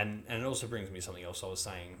 And it also brings me something else I was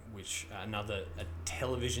saying, which a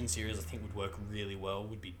television series I think would work really well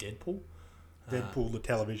would be Deadpool. Deadpool, the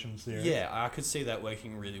television series. Yeah, I could see that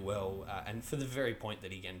working really well. And for the very point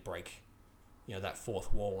that he can break, that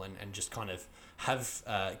fourth wall and just kind of have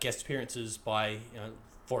guest appearances by,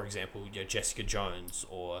 for example, Jessica Jones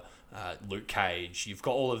or Luke Cage. You've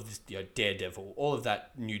got all of this, Daredevil, all of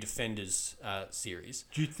that new Defenders series.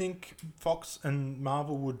 Do you think Fox and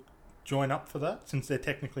Marvel would join up for that, since they're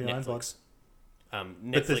technically owned by... Netflix.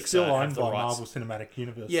 But they're still owned by rights. Marvel Cinematic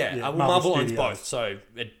Universe. Yeah, Marvel owns both, so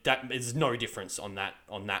there's no difference on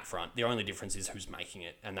that front. The only difference is who's making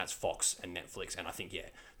it, and that's Fox and Netflix. And I think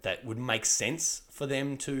that would make sense for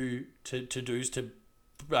them to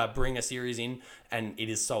bring a series in, and it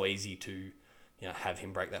is so easy to have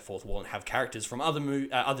him break that fourth wall and have characters from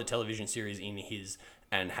other television series in his,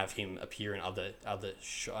 and have him appear in other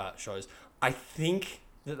shows. I think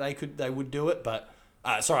that they would do it, but.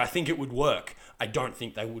 I think it would work. I don't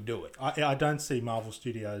think they would do it. I don't see Marvel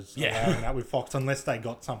Studios allowing that with Fox unless they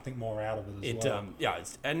got something more out of it as well.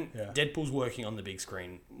 Deadpool's working on the big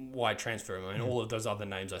screen. Why transfer him? I mean, all of those other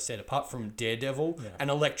names I said, apart from Daredevil and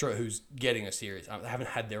Elektra, who's getting a series. They haven't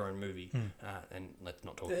had their own movie. And let's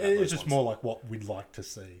not talk about those It's just ones. More like what we'd like to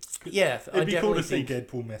see. Yeah, it'd be cool to see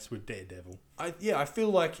Deadpool mess with Daredevil. I feel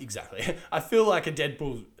like, exactly. I feel like a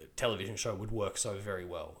Deadpool television show would work so very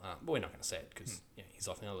well. But we're not going to say it because he's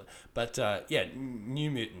off the other. But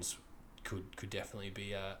New Mutants could definitely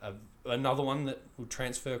be another one that would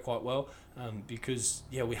transfer quite well because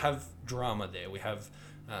we have drama there. We have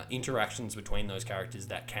interactions between those characters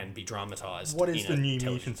that can be dramatized. What is the New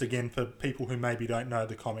Mutants again for people who maybe don't know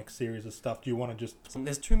the comic series of stuff? Do you want to just?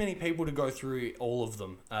 There's too many people to go through all of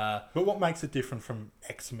them. But what makes it different from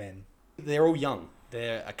X-Men? They're all young.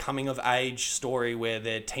 They're a coming-of-age story where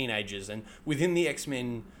they're teenagers. And within the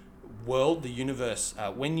X-Men world, the universe,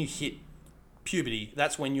 when you hit puberty,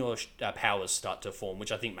 that's when your powers start to form,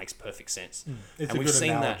 which I think makes perfect sense. It's and a good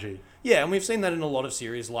analogy. That. Yeah, and we've seen that in a lot of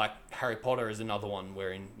series, like Harry Potter is another one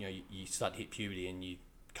wherein you start to hit puberty and you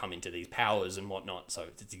come into these powers and whatnot. So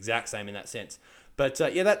it's the exact same in that sense. But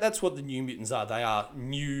that's what the New Mutants are. They are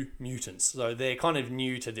new mutants. So they're kind of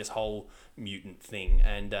new to this whole mutant thing.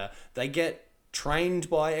 And they get trained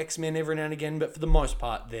by X-Men every now and again, but for the most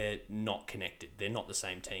part, they're not connected. They're not the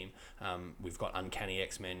same team. We've got Uncanny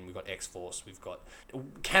X-Men, we've got X-Force, we've got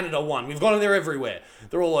Canada One. We've got them there everywhere.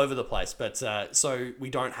 They're all over the place. But so we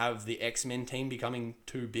don't have the X-Men team becoming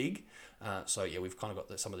too big. We've kind of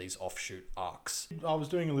got some of these offshoot arcs. I was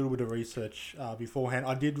doing a little bit of research beforehand.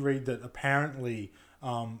 I did read that apparently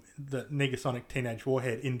the Negasonic Teenage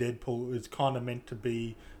Warhead in Deadpool is kind of meant to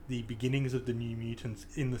be the beginnings of the New Mutants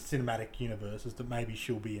in the cinematic universes, that maybe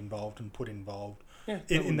she'll be involved and put involved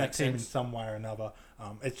in that team in some way or another.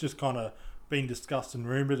 It's just kind of been discussed and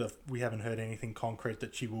rumoured. We haven't heard anything concrete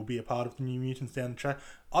that she will be a part of the New Mutants down the track.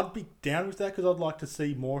 I'd be down with that because I'd like to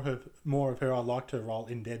see more of her. I liked her role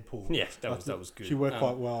in Deadpool. Yeah, that was good. She worked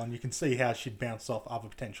quite well, and you can see how she'd bounce off other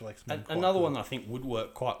potential X-Men. Another one that I think would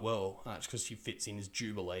work quite well, just because she fits in, is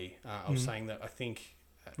Jubilee. I was saying that I think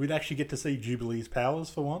we'd actually get to see Jubilee's powers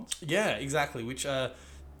for once. Yeah, exactly. Which,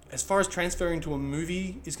 as far as transferring to a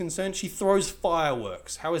movie is concerned, she throws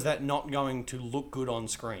fireworks. How is that not going to look good on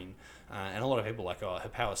screen? And a lot of people are like, her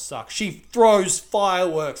powers suck. She throws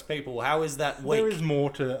fireworks, people. How is that weak? There is more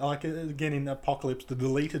to, like, again, in Apocalypse, the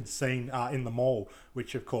deleted scene in the mall,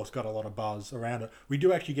 which, of course, got a lot of buzz around it. We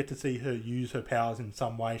do actually get to see her use her powers in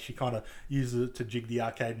some way. She kind of uses it to jig the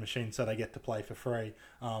arcade machine so they get to play for free.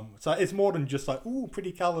 So it's more than just like, ooh,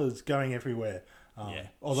 pretty colours going everywhere.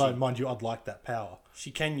 Although, mind you, I'd like that power.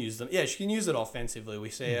 She can use them. Yeah, she can use it offensively. We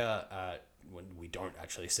see her... when we don't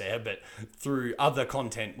actually see her, but through other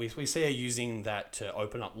content, we see her using that to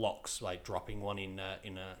open up locks, like dropping one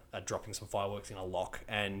dropping some fireworks in a lock,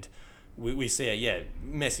 and we see her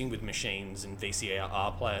messing with machines and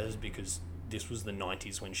VCR players because this was the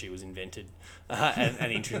 90s when she was invented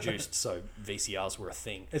and introduced, so VCRs were a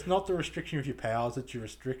thing. It's not the restriction of your powers, it's your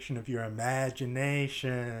restriction of your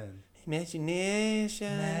imagination.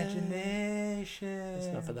 Imagination. Imagination. It's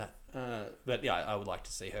enough of that. But yeah, I would like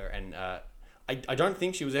to see her, and I don't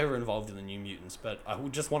think she was ever involved in the New Mutants, but I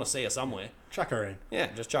would just want to see her somewhere. Chuck her in. Yeah,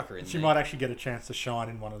 just chuck her in. She there. might actually get a chance to shine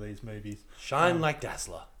in one of these movies. Shine like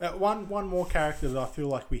Dazzler. One more character that I feel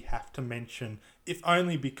like we have to mention, if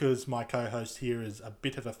only because my co-host here is a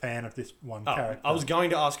bit of a fan of this one character. I was going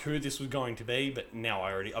to ask who this was going to be, but now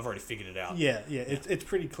I've already figured it out. Yeah, it's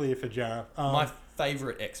pretty clear for Jarrah. My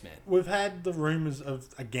favourite X-Men. We've had the rumours of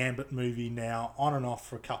a Gambit movie now on and off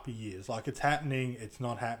for a couple of years. Like, it's happening, it's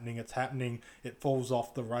not happening, it's happening, it falls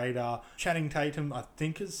off the radar. Channing Tatum, I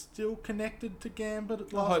think, is still connected to Gambit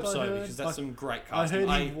at last I hope so, heard. because that's Like, some great I casting.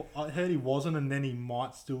 heard he wasn't, and then he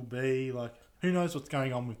might still be. Like, who knows what's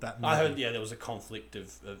going on with that movie? I heard, there was a conflict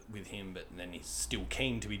with him, but then he's still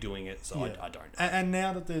keen to be doing it, so Yeah. I don't know. And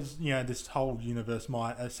now that there's, this whole universe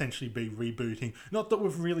might essentially be rebooting. Not that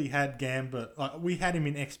we've really had Gambit. Like, we had him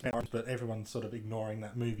in X-Men, but everyone's sort of ignoring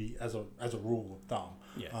that movie as a rule of thumb.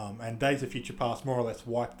 Yeah. And Days of Future Past more or less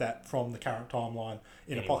wiped that from the current timeline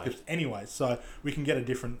in Apocalypse anyway. So we can get a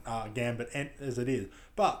different Gambit as it is.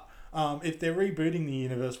 But if they're rebooting the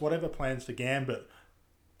universe, whatever plans for Gambit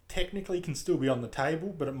technically can still be on the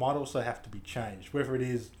table, but it might also have to be changed. Whether it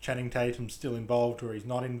is Channing Tatum's still involved or he's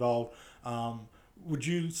not involved. Would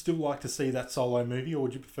you still like to see that solo movie, or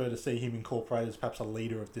would you prefer to see him incorporated as perhaps a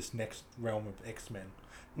leader of this next realm of X-Men?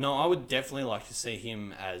 No, I would definitely like to see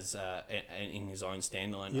him as in his own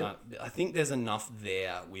standalone. Yep. I think there's enough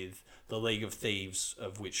there with the League of Thieves,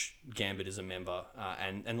 of which Gambit is a member,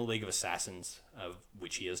 and the League of Assassins, of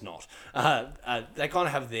which he is not. They kind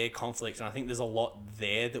of have their conflict, and I think there's a lot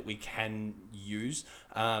there that we can use.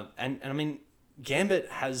 And I mean, Gambit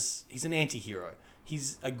he's an anti-hero.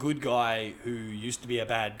 He's a good guy who used to be a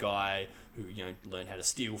bad guy, who learned how to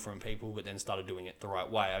steal from people, but then started doing it the right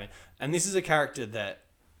way. I mean, and this is a character that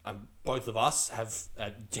both of us have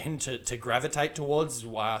tend to gravitate towards. Is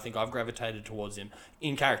why I think I've gravitated towards him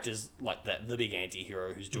in characters like the big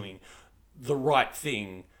anti-hero who's doing the right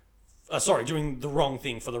thing. Doing the wrong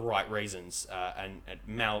thing for the right reasons. And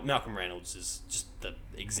Malcolm Reynolds is just the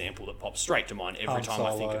example that pops straight to mind every time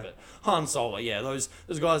I think of it. Han Solo, yeah, those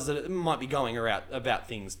guys that might be going about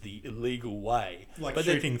things the illegal way, Like but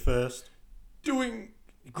shooting first. doing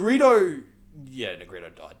Greedo. Yeah, no,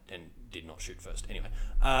 Greedo died and did not shoot first. Anyway,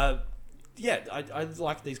 I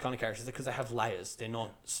like these kind of characters because they have layers. They're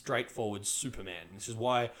not straightforward Superman. This is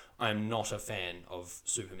why I'm not a fan of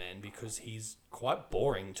Superman, because he's quite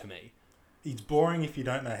boring to me. He's boring if you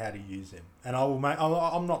don't know how to use him. And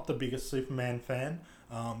I'm not the biggest Superman fan,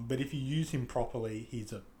 but if you use him properly,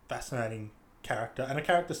 he's a fascinating character, and a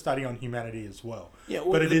character study on humanity as well. Yeah,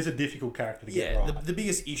 well, but it is a difficult character to get right. The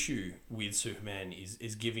biggest issue with Superman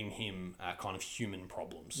is giving him kind of human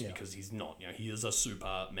problems, because he's not, he is a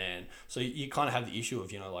Superman. So you kind of have the issue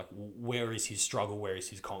of, like, where is his struggle, where is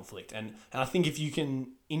his conflict? And I think if you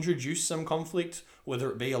can introduce some conflict,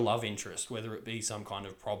 whether it be a love interest, whether it be some kind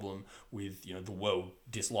of problem with, the world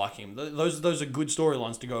disliking him, those are good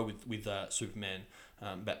storylines to go with Superman.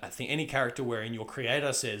 But I think any character wherein your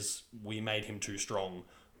creator says, we made him too strong,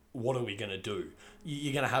 what are we going to do?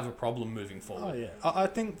 You're going to have a problem moving forward. Oh, yeah. I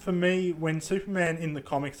think for me, when Superman, in the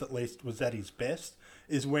comics at least, was at his best,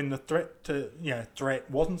 is when the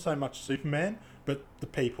threat wasn't so much Superman, but the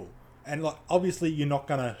people. And, like, obviously you're not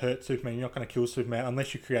going to hurt Superman, you're not going to kill Superman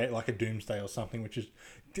unless you create, like, a Doomsday or something, which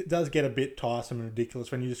does get a bit tiresome and ridiculous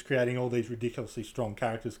when you're just creating all these ridiculously strong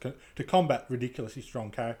characters to combat ridiculously strong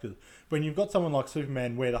characters. When you've got someone like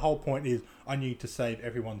Superman where the whole point is, I need to save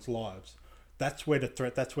everyone's lives, that's where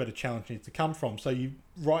the challenge needs to come from. So you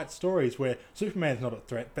write stories where Superman's not a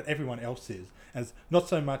threat, but everyone else is. And it's not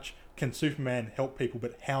so much can Superman help people,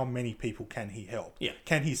 but how many people can he help? Yeah.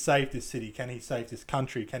 Can he save this city? Can he save this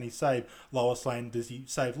country? Can he save Lois Lane? Does he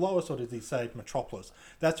save Lois, or does he save Metropolis?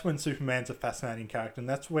 That's when Superman's a fascinating character, and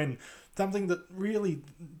that's when something that really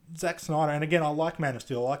Zack Snyder, and again, I like Man of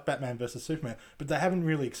Steel, I like Batman versus Superman, but they haven't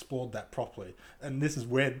really explored that properly. And this is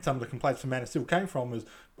where some of the complaints from Man of Steel came from, was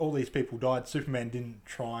all these people died, Superman didn't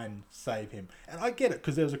try and save him. And I get it,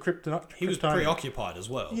 because there was a kryptonite. He was preoccupied as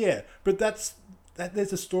well. Yeah, but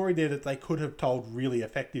there's a story there that they could have told really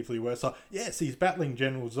effectively, where it's like, yes, he's battling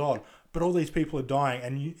General Zod, but all these people are dying,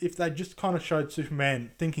 and if they just kind of showed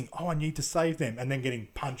Superman thinking, oh, I need to save them, and then getting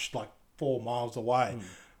punched like 4 miles away,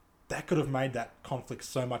 that could have made that conflict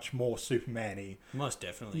so much more Superman-y. Most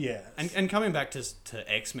definitely. Yeah. And coming back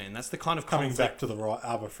to X-Men, that's the kind of Coming conflict... back to the right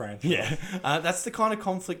other franchise. Yeah, that's the kind of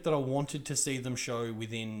conflict that I wanted to see them show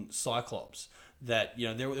within Cyclops. That, you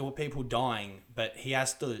know, there were people dying, but he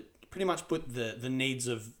has to pretty much put the needs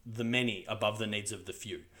of the many above the needs of the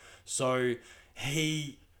few. So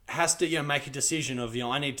he has to, you know, make a decision of, you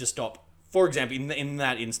know, I need to stop. For example, in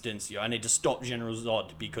that instance, you know, I need to stop General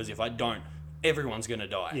Zod because if I don't, everyone's going to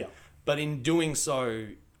die. Yeah. But in doing so,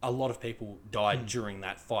 a lot of people died during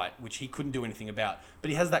that fight, which he couldn't do anything about. But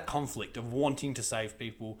he has that conflict of wanting to save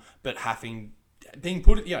people, but being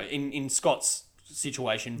put, you know, in Scott's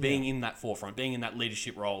situation, being in that forefront, being in that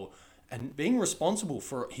leadership role, and being responsible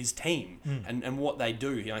for his team and what they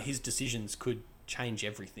do. You know, his decisions could change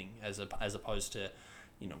everything as opposed to,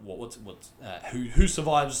 you know, who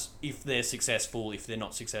survives if they're successful, if they're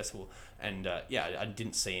not successful. And I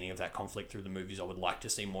didn't see any of that conflict through the movies. I would like to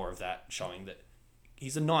see more of that, showing that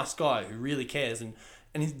he's a nice guy who really cares and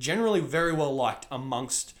he's generally very well liked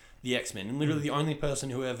amongst the X-Men. And literally the only person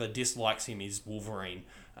who ever dislikes him is Wolverine.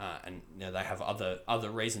 And you know, they have other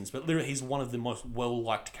reasons, but literally he's one of the most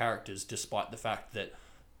well-liked characters, despite the fact that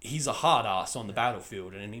he's a hard ass on the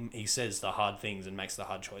battlefield and he says the hard things and makes the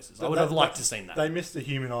hard choices. I would have liked to seen that. They missed the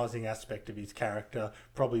humanising aspect of his character,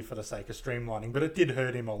 probably for the sake of streamlining, but it did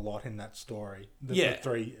hurt him a lot in that story. The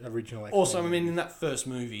three original X-Men Also, I mean, movies. in that first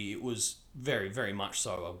movie, it was very, very much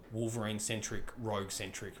so a Wolverine-centric,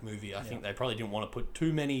 rogue-centric movie. I think they probably didn't want to put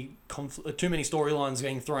too many storylines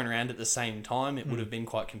getting thrown around at the same time. It would have been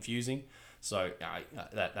quite confusing. So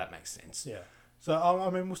that makes sense. Yeah. So, I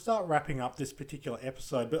mean, we'll start wrapping up this particular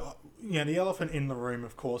episode, but, you know, the elephant in the room,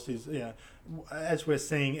 of course, is, you know, as we're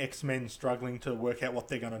seeing X-Men struggling to work out what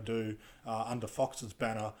they're going to do under Fox's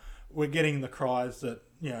banner, we're getting the cries that,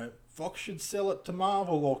 you know, Fox should sell it to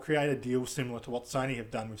Marvel or create a deal similar to what Sony have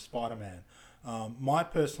done with Spider-Man. My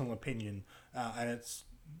personal opinion, and it's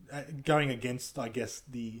going against, I guess,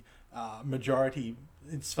 the majority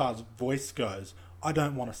as far as voice goes, I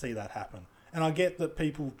don't want to see that happen. And I get that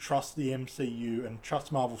people trust the MCU and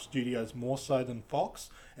trust Marvel Studios more so than Fox,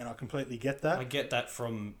 and I completely get that. I get that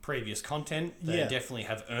from previous content. They definitely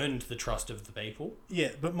have earned the trust of the people. Yeah,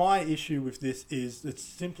 but my issue with this is it's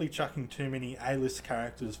simply chucking too many A-list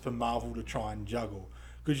characters for Marvel to try and juggle.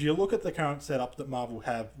 Because you look at the current setup that Marvel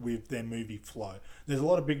have with their movie flow. There's a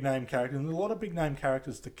lot of big-name characters, and a lot of big-name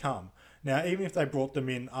characters to come. Now, even if they brought them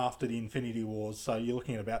in after the Infinity Wars, so you're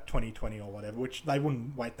looking at about 2020 or whatever, which they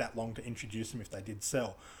wouldn't wait that long to introduce them if they did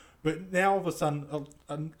sell. But now, all of a sudden,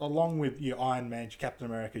 along with your Iron Man, your Captain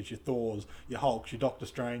Americas, your Thors, your Hulks, your Doctor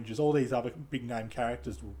Stranges, all these other big-name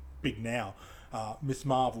characters, big now, Miss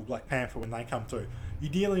Marvel, Black Panther, when they come through,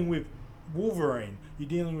 you're dealing with Wolverine, you're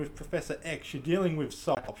dealing with Professor X, you're dealing with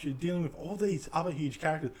Cyclops, you're dealing with all these other huge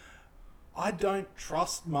characters. I don't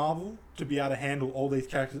trust Marvel to be able to handle all these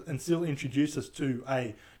characters and still introduce us to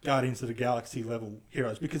a Guardians of the Galaxy level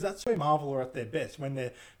heroes, because that's where Marvel are at their best, when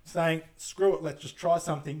they're saying, screw it, let's just try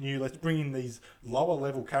something new, let's bring in these lower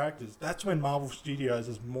level characters. That's when Marvel Studios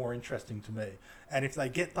is more interesting to me. And if they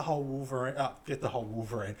get the whole Wolverine,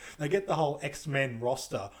 they get the whole X-Men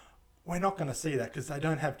roster, we're not going to see that because they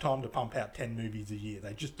don't have time to pump out 10 movies a year.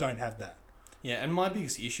 They just don't have that. Yeah, and my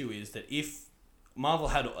biggest issue is that if Marvel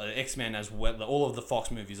had X-Men as well, all of the Fox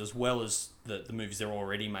movies, as well as the movies they're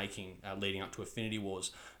already making leading up to Infinity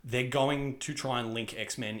Wars, they're going to try and link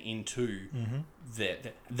X-Men into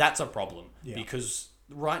that's a problem. Yeah. Because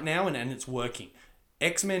right now, and it's working,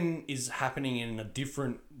 X-Men is happening in a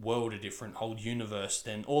different world, a different whole universe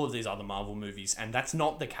than all of these other Marvel movies, and that's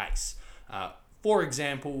not the case. For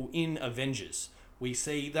example, in Avengers, we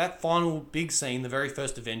see that final big scene, the very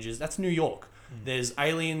first Avengers, that's New York. There's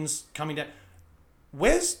aliens coming down.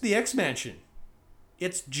 Where's the X-Mansion?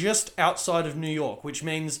 It's just outside of New York, which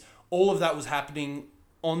means all of that was happening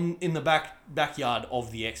in the backyard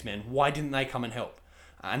of the X-Men. Why didn't they come and help?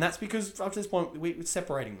 And that's because up to this point we're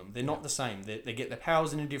separating them. They're not the same. They get their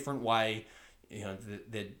powers in a different way. You know,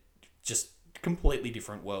 they're just completely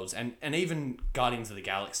different worlds. And even Guardians of the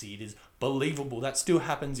Galaxy, it is believable that still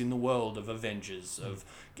happens in the world of Avengers, of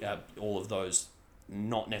all of those.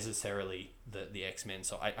 Not necessarily the X-Men.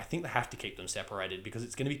 So I think they have to keep them separated because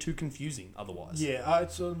it's going to be too confusing otherwise. Yeah,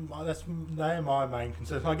 they are my main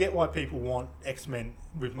concerns. I get why people want X-Men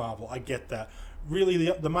with Marvel. I get that. Really,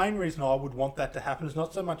 the main reason I would want that to happen is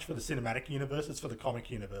not so much for the cinematic universe, it's for the comic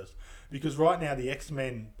universe. Because right now the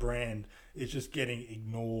X-Men brand is just getting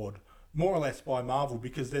ignored, more or less, by Marvel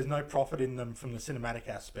because there's no profit in them from the cinematic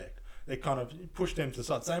aspect. They kind of push them to the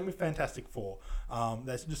side. Same with Fantastic Four.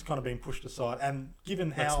 They're just kind of being pushed aside. And given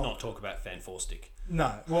how... Let's not talk about Fan4stick.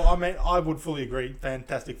 No. Well, I mean, I would fully agree.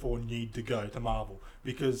 Fantastic Four need to go to Marvel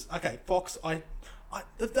because, okay, Fox,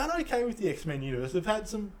 they've done okay with the X-Men universe. They've had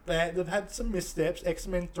some missteps.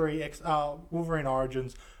 X-Men 3, Wolverine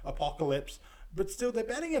Origins, Apocalypse. But still, they're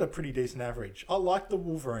batting at a pretty decent average. I like the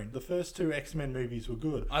Wolverine. The first 2 X-Men movies were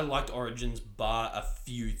good. I liked Origins bar a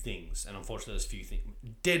few things, and unfortunately there's a few things.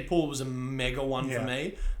 Deadpool was a mega one for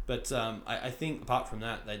me, but I think apart from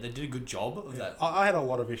that, they did a good job of that. I had a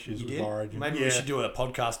lot of issues with Origins. Maybe we should do a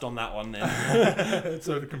podcast on that one then. It's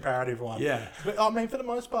sort of a comparative one. Yeah. But I mean, for the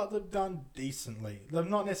most part, they've done decently. They've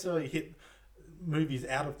not necessarily hit movies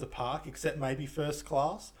out of the park, except maybe First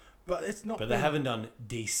Class, but it's not... But they haven't done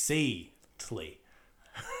decently.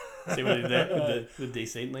 See what I did there with the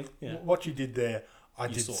decently? Yeah. What you did there, I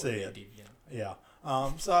You did saw see it, it. you did, yeah. Yeah.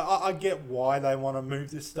 So I get why they want to move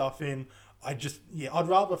this stuff in. I'd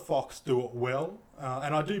rather Fox do it well,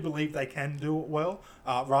 and I do believe they can do it well,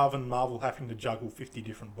 rather than Marvel having to juggle 50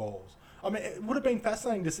 different balls. I mean, it would have been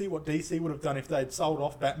fascinating to see what DC would have done if they'd sold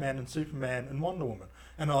off Batman and Superman and Wonder Woman.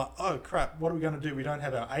 And they're like, oh crap, what are we going to do? We don't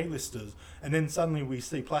have our A-listers. And then suddenly we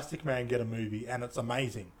see Plastic Man get a movie, and it's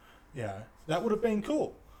amazing. Yeah, that would have been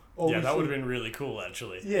cool. Or That would have been really cool,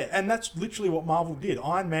 actually. Yeah, and that's literally what Marvel did.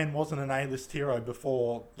 Iron Man wasn't an A-list hero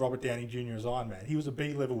before Robert Downey Jr. as Iron Man. He was a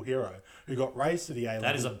B-level hero who got raised to the A-level.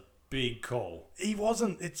 That is a big call. He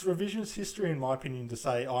wasn't. It's revisionist history, in my opinion, to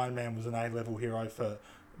say Iron Man was an A-level hero for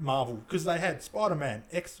Marvel. Because they had Spider-Man,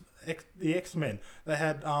 the X-Men. They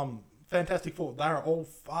had Fantastic Four. They are all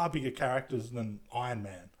far bigger characters than Iron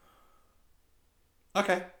Man.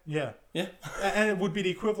 Okay. Yeah. Yeah. And it would be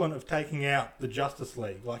the equivalent of taking out the Justice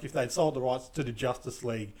League. Like if they'd sold the rights to the Justice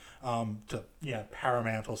League to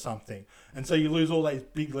Paramount or something. And so you lose all these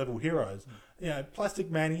big level heroes. Plastic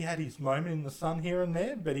Man, he had his moment in the sun here and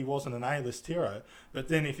there, but he wasn't an A-list hero. But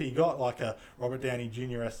then if he got like a Robert Downey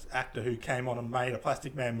Jr. actor who came on and made a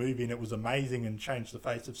Plastic Man movie and it was amazing and changed the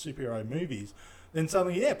face of superhero movies, then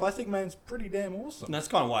suddenly, Plastic Man's pretty damn awesome. And that's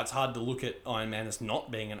kind of why it's hard to look at Iron Man as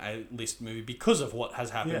not being an A-list movie because of what has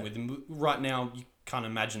happened with him. Right now, you can't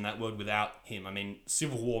imagine that world without him. I mean,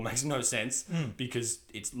 Civil War makes no sense because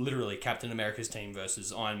it's literally Captain America's team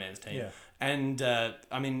versus Iron Man's team. Yeah. And,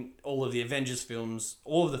 I mean, all of the Avengers films,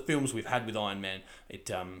 all of the films we've had with Iron Man,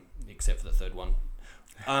 except for the third one,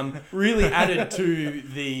 really added to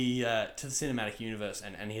the cinematic universe,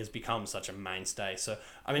 and he has become such a mainstay. So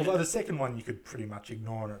I mean, although the second one you could pretty much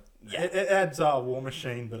ignore it. Yeah. It adds War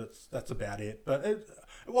Machine, but that's about it. But it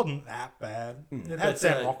wasn't that bad. It had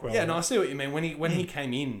Sam Rockwell. Yeah, no, I see what you mean. When he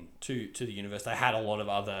came in to the universe, they had a lot of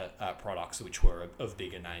other products which were of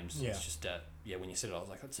bigger names. Yeah. It's just when you said it, I was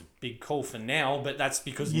like, that's a big call for now, but that's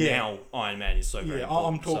because now Iron Man is so very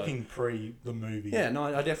important. I'm talking pre the movie. Yeah, no,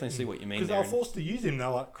 I definitely see what you mean. Because they were forced to use him. They're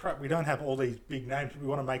like, crap, we don't have all these big names. We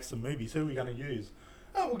want to make some movies. Who are we going to use?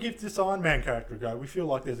 Oh, we'll give this Iron Man character a go. We feel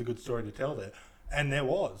like there's a good story to tell there. And there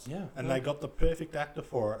was. Yeah. And they got the perfect actor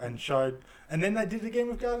for it and showed... And then they did it again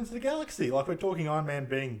with Guardians of the Galaxy. Like, we're talking Iron Man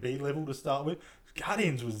being B-level to start with.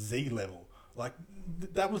 Guardians was Z-level. Like,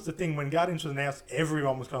 that was the thing. When Guardians was announced,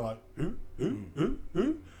 everyone was kind of like,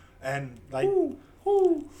 who? And they...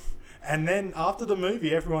 Who? And then after the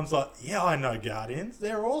movie, everyone's like, yeah, I know Guardians.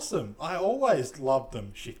 They're awesome. I always loved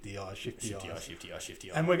them. Shifty eyes.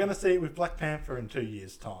 And we're going to see it with Black Panther in 2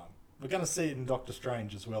 years' time. We're going to see it in Doctor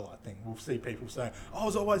Strange as well, I think. We'll see people saying, I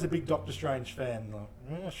was always a big Doctor Strange fan.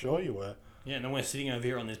 Like, sure you were. Yeah, and then we're sitting over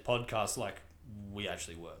here on this podcast like we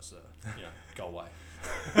actually were, so, go away.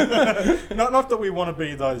 Not that we want to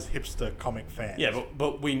be those hipster comic fans. Yeah,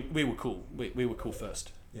 but we were cool. We were cool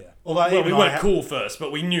first. Yeah. Although we weren't cool first,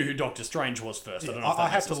 but we knew who Doctor Strange was first. Yeah, I don't know if I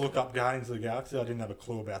had to look up Guardians of the Galaxy. I didn't have a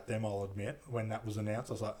clue about them, I'll admit. When that was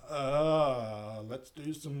announced, I was like, let's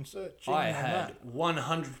do some searching. I had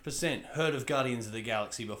 100% heard of Guardians of the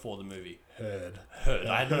Galaxy before the movie. Heard.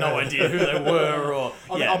 I had no idea who they were, or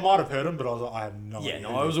I might have heard them, but I was like, I have no idea. Yeah,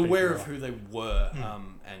 no, I was aware of who they were,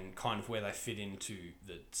 and kind of where they fit into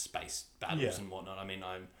the space battles and whatnot. I mean,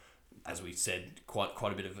 I'm, as we said, quite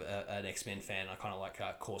a bit of an X-Men fan. I kind of like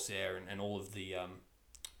Corsair and all of the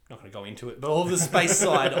not going to go into it, but all of the space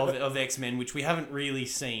side of X-Men, which we haven't really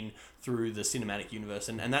seen through the cinematic universe,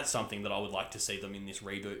 and that's something that I would like to see them in this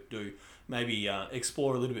reboot do. Maybe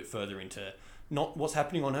explore a little bit further into not what's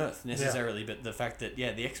happening on Earth necessarily, but the fact that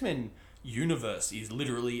the X-Men universe is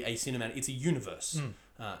literally a cinematic. It's a universe,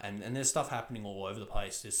 and there's stuff happening all over the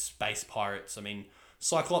place. There's space pirates. I mean,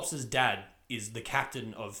 Cyclops' dad is the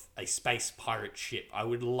captain of a space pirate ship. I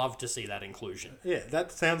would love to see that inclusion. Yeah,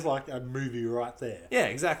 that sounds like a movie right there. Yeah,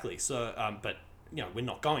 exactly. So, but we're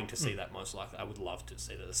not going to see that most likely. I would love to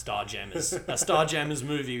see that. A Starjammers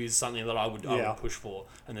movie is something that I would push for,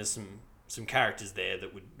 and there's some some characters there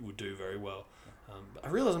that would do very well. But I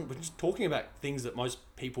realise we're just talking about things that most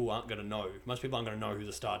people aren't going to know. Most people aren't going to know who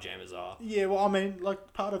the Starjammers are. Yeah, well, I mean,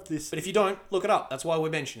 like, part of this... But if you don't, look it up. That's why we're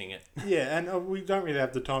mentioning it. Yeah, and we don't really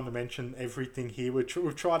have the time to mention everything here.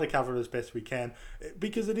 We've tried to cover it as best we can,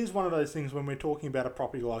 because it is one of those things when we're talking about a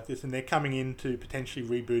property like this and they're coming into potentially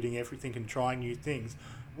rebooting everything and trying new things,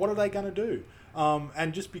 what are they going to do?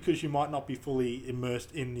 And just because you might not be fully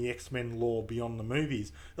immersed in the X-Men lore beyond the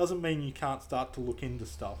movies doesn't mean you can't start to look into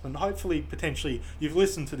stuff. And hopefully, potentially, you've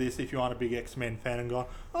listened to this if you aren't a big X-Men fan and gone,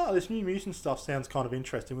 oh, this New Mutant stuff sounds kind of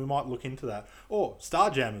interesting, we might look into that. Or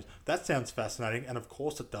Starjammers, that sounds fascinating, and of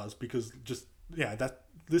course it does, because just,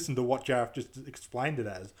 listen to what Jareth just explained it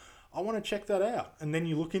as. I want to check that out. And then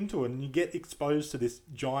you look into it and you get exposed to this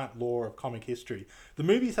giant lore of comic history. The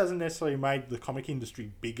movies hasn't necessarily made the comic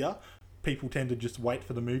industry bigger. People tend to just wait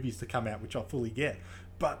for the movies to come out, which I fully get.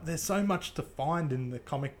 But there's so much to find in the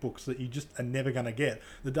comic books that you just are never going to get.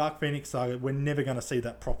 The Dark Phoenix saga, we're never going to see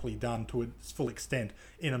that properly done to its full extent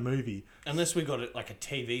in a movie. Unless we got it like a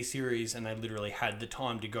TV series and they literally had the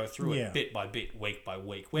time to go through it bit by bit, week by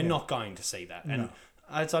week. We're not going to see that. And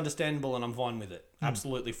it's understandable, and I'm fine with it.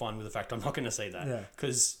 Absolutely fine with the fact I'm not going to see that.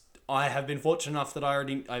 Because I have been fortunate enough that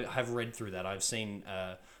I have read through that. I've seen...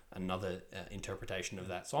 another interpretation of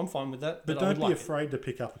that, so I'm fine with that. But don't be afraid to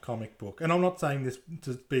pick up a comic book. And I'm not saying this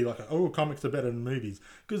to be like, comics are better than movies,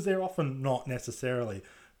 because they're often not necessarily.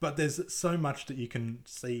 But there's so much that you can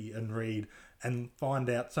see and read and find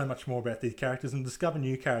out so much more about these characters and discover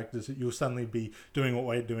new characters that you'll suddenly be doing what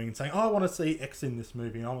we're doing and saying, I want to see X in this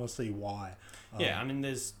movie and I want to see Y. I mean,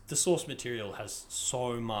 there's the source material has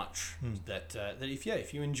so much that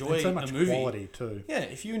if you enjoy so much a movie, quality too. Yeah,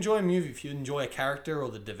 if you enjoy a movie, if you enjoy a character or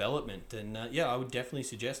the development, then I would definitely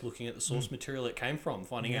suggest looking at the source material it came from,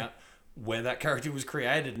 finding out where that character was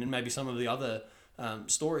created, and maybe some of the other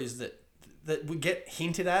stories that we get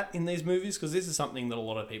hinted at in these movies, because this is something that a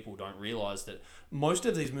lot of people don't realise, that most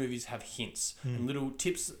of these movies have hints and little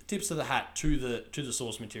tips of the hat to the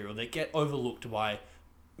source material that get overlooked by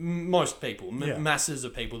most people. Masses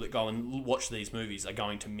of people that go and watch these movies are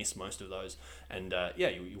going to miss most of those, and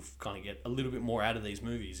you'll kind of get a little bit more out of these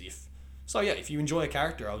movies if you enjoy a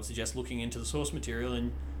character. I would suggest looking into the source material,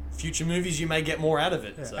 and future movies you may get more out of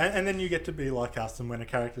it. Yeah. So. And then you get to be like us, and when a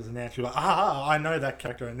character's announced, you're like, I know that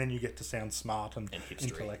character, and then you get to sound smart and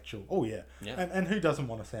intellectual. Oh yeah. And who doesn't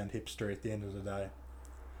want to sound hipster at the end of the day?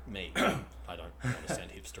 Me. I don't want to sound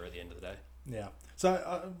hipster at the end of the day. Yeah.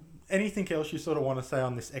 So anything else you sort of want to say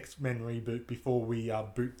on this X-Men reboot before we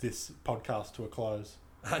boot this podcast to a close?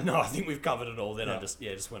 No, I think we've covered it all. Then I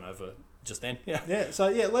just went over just then. So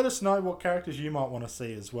let us know what characters you might want to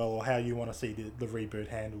see as well, or how you want to see the reboot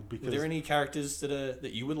handled. Because are there any characters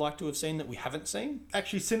that you would like to have seen that we haven't seen?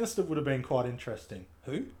 Actually, Sinister would have been quite interesting.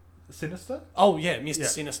 Who? Sinister? Oh yeah, Mr.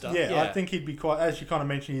 Sinister. Yeah, I think he'd be quite, as you kind of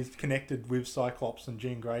mentioned, he's connected with Cyclops and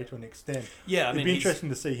Jean Grey to an extent. Yeah, it'd be interesting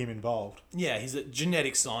to see him involved. Yeah, he's a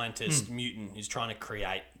genetic scientist, mutant, who's trying to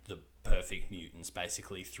create the perfect mutants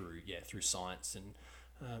basically through science, and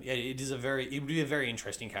it would be a very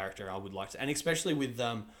interesting character. I would like to, and especially with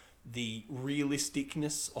the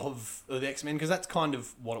realisticness of X-Men, because that's kind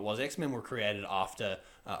of what it was. X-Men were created after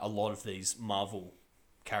a lot of these Marvel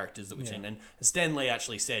characters that we've seen, and Stan Lee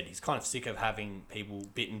actually said he's kind of sick of having people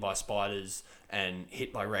bitten by spiders and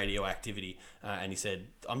hit by radioactivity, and he said,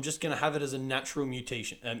 I'm just going to have it as a natural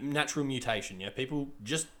mutation. People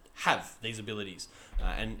just have these abilities,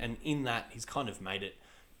 and in that he's kind of made it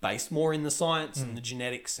based more in the science and the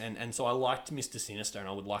genetics, and so I liked Mr. Sinister, and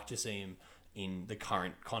I would like to see him in the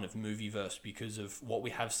current kind of movieverse because of what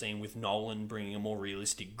we have seen with Nolan bringing a more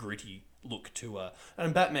realistic, gritty look to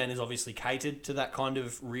and Batman is obviously catered to that kind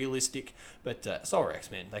of realistic, but so are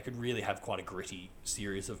X-Men. They could really have quite a gritty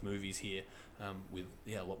series of movies here, with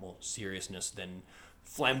a lot more seriousness than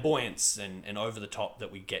flamboyance and over the top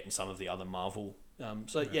that we get in some of the other Marvel.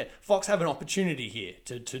 Fox have an opportunity here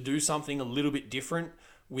to do something a little bit different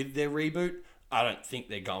with their reboot. I don't think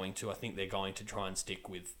they're going to. I think they're going to try and stick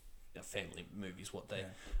with family movies, what they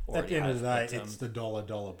already at the end have. of the day, it's the dollar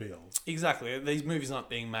bill. Exactly. These movies aren't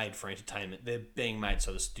being made for entertainment. They're being made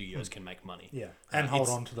so the studios can make money. Yeah, and hold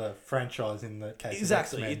on to the franchise in the case of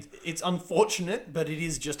X-Men. It's unfortunate, but it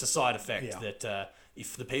is just a side effect that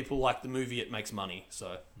if the people like the movie, it makes money.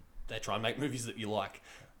 So they try and make movies that you like.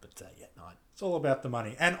 But it's all about the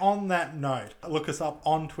money. And on that note, look us up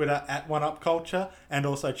on Twitter at OneUpCulture, and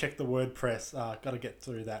also check the WordPress. Got to get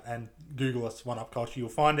through that, and Google us One Up Culture. You'll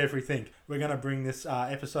find everything. We're going to bring this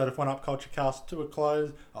episode of One Up Culture Cast to a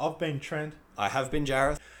close. I've been Trent. I have been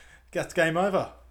Jareth. That's game over.